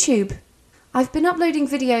doing YouTube? I've been uploading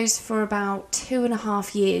videos for about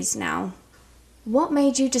 2.5 years now. What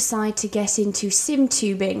made you decide to get into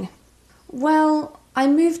SimTubing? Well, I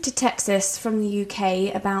moved to Texas from the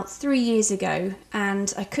UK about 3 years ago,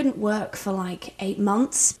 and I couldn't work for like 8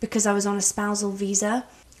 months because I was on a spousal visa.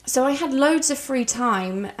 So I had loads of free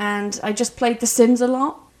time and I just played The Sims a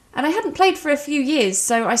lot. And I hadn't played for a few years,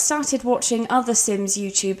 so I started watching other Sims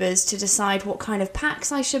YouTubers to decide what kind of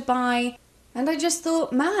packs I should buy. And I just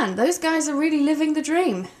thought, man, those guys are really living the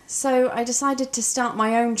dream. So I decided to start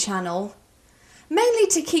my own channel. Mainly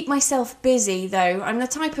to keep myself busy, though. I'm the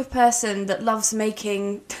type of person that loves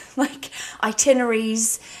making, like,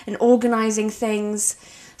 itineraries and organising things.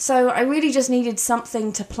 So I really just needed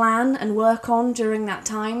something to plan and work on during that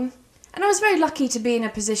time. And I was very lucky to be in a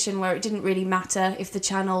position where it didn't really matter if the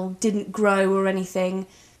channel didn't grow or anything.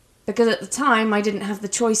 Because at the time, I didn't have the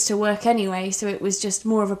choice to work anyway, so it was just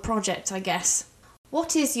more of a project, I guess.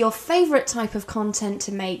 What is your favourite type of content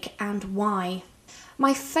to make and why?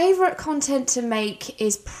 My favourite content to make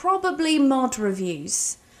is probably mod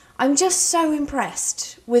reviews. I'm just so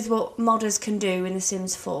impressed with what modders can do in The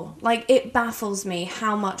Sims 4. Like, it baffles me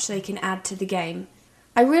how much they can add to the game.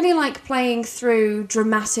 I really like playing through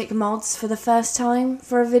dramatic mods for the first time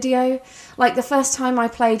for a video. Like the first time I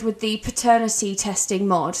played with the paternity testing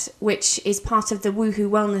mod, which is part of the Woohoo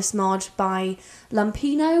Wellness mod by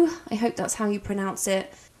Lumpino. I hope that's how you pronounce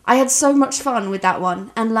it. I had so much fun with that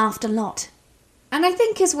one and laughed a lot. And I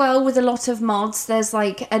think as well with a lot of mods, there's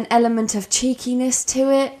like an element of cheekiness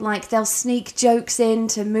to it. Like they'll sneak jokes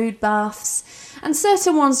into mood buffs. And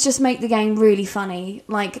certain ones just make the game really funny,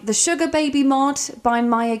 like the Sugar Baby mod by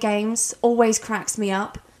Maya Games always cracks me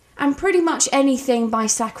up, and pretty much anything by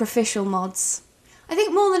Sacrificial mods. I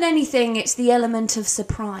think more than anything it's the element of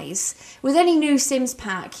surprise. With any new Sims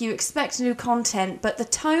pack you expect new content, but the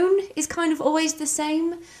tone is kind of always the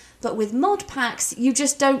same, but with mod packs you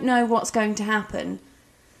just don't know what's going to happen.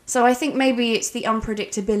 So I think maybe it's the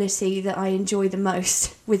unpredictability that I enjoy the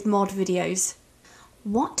most with mod videos.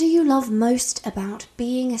 What do you love most about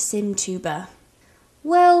being a SimTuber?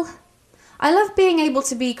 Well, I love being able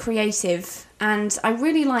to be creative, and I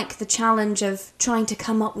really like the challenge of trying to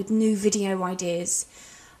come up with new video ideas.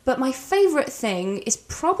 But my favourite thing is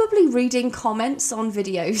probably reading comments on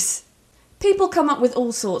videos. People come up with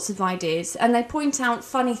all sorts of ideas, and they point out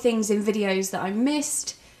funny things in videos that I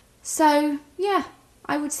missed. So, yeah,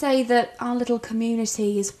 I would say that our little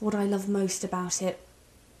community is what I love most about it.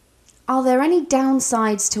 Are there any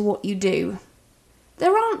downsides to what you do?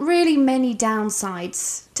 There aren't really many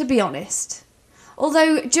downsides, to be honest.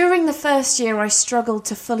 Although during the first year I struggled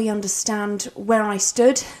to fully understand where I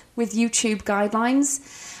stood with YouTube guidelines,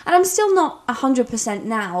 and I'm still not 100%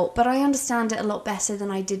 now, but I understand it a lot better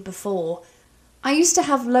than I did before. I used to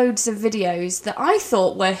have loads of videos that I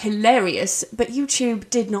thought were hilarious, but YouTube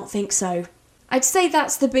did not think so. I'd say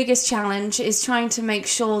that's the biggest challenge, is trying to make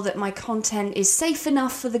sure that my content is safe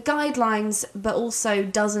enough for the guidelines, but also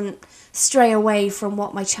doesn't stray away from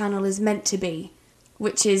what my channel is meant to be.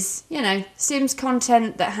 Which is, you know, Sims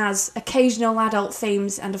content that has occasional adult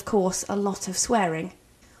themes and of course a lot of swearing.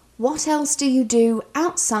 What else do you do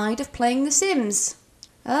outside of playing The Sims?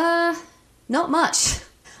 Not much.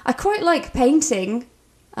 I quite like painting,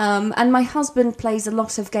 and my husband plays a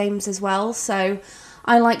lot of games as well, so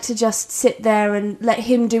I like to just sit there and let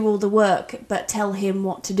him do all the work, but tell him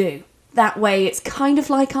what to do. That way it's kind of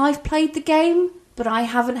like I've played the game, but I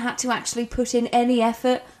haven't had to actually put in any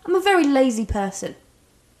effort. I'm a very lazy person.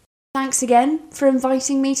 Thanks again for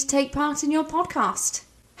inviting me to take part in your podcast.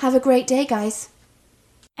 Have a great day, guys.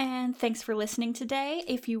 And thanks for listening today.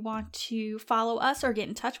 If you want to follow us or get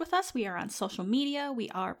in touch with us, we are on social media. We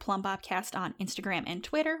are PlumBobcast on Instagram and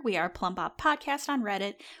Twitter. We are PlumBob Podcast on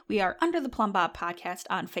Reddit. We are Under the PlumBob Podcast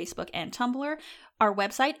on Facebook and Tumblr. Our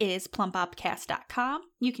website is plumbobcast.com.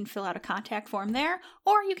 You can fill out a contact form there,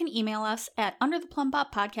 or you can email us at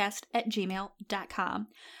undertheplumbobpodcast@gmail.com.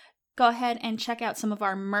 go ahead and check out some of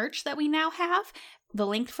our merch that we now have. The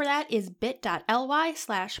link for that is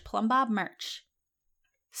bit.ly/plumbobmerch.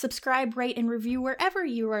 Subscribe, rate, and review wherever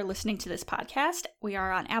you are listening to this podcast. We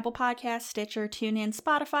are on Apple Podcasts, Stitcher, TuneIn,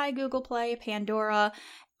 Spotify, Google Play, Pandora,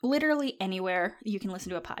 literally anywhere you can listen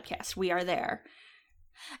to a podcast. We are there.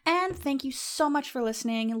 And thank you so much for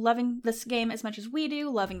listening, loving this game as much as we do,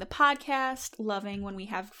 loving the podcast, loving when we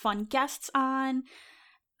have fun guests on.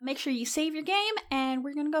 Make sure you save your game, and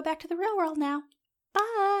we're going to go back to the real world now.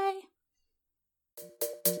 Bye!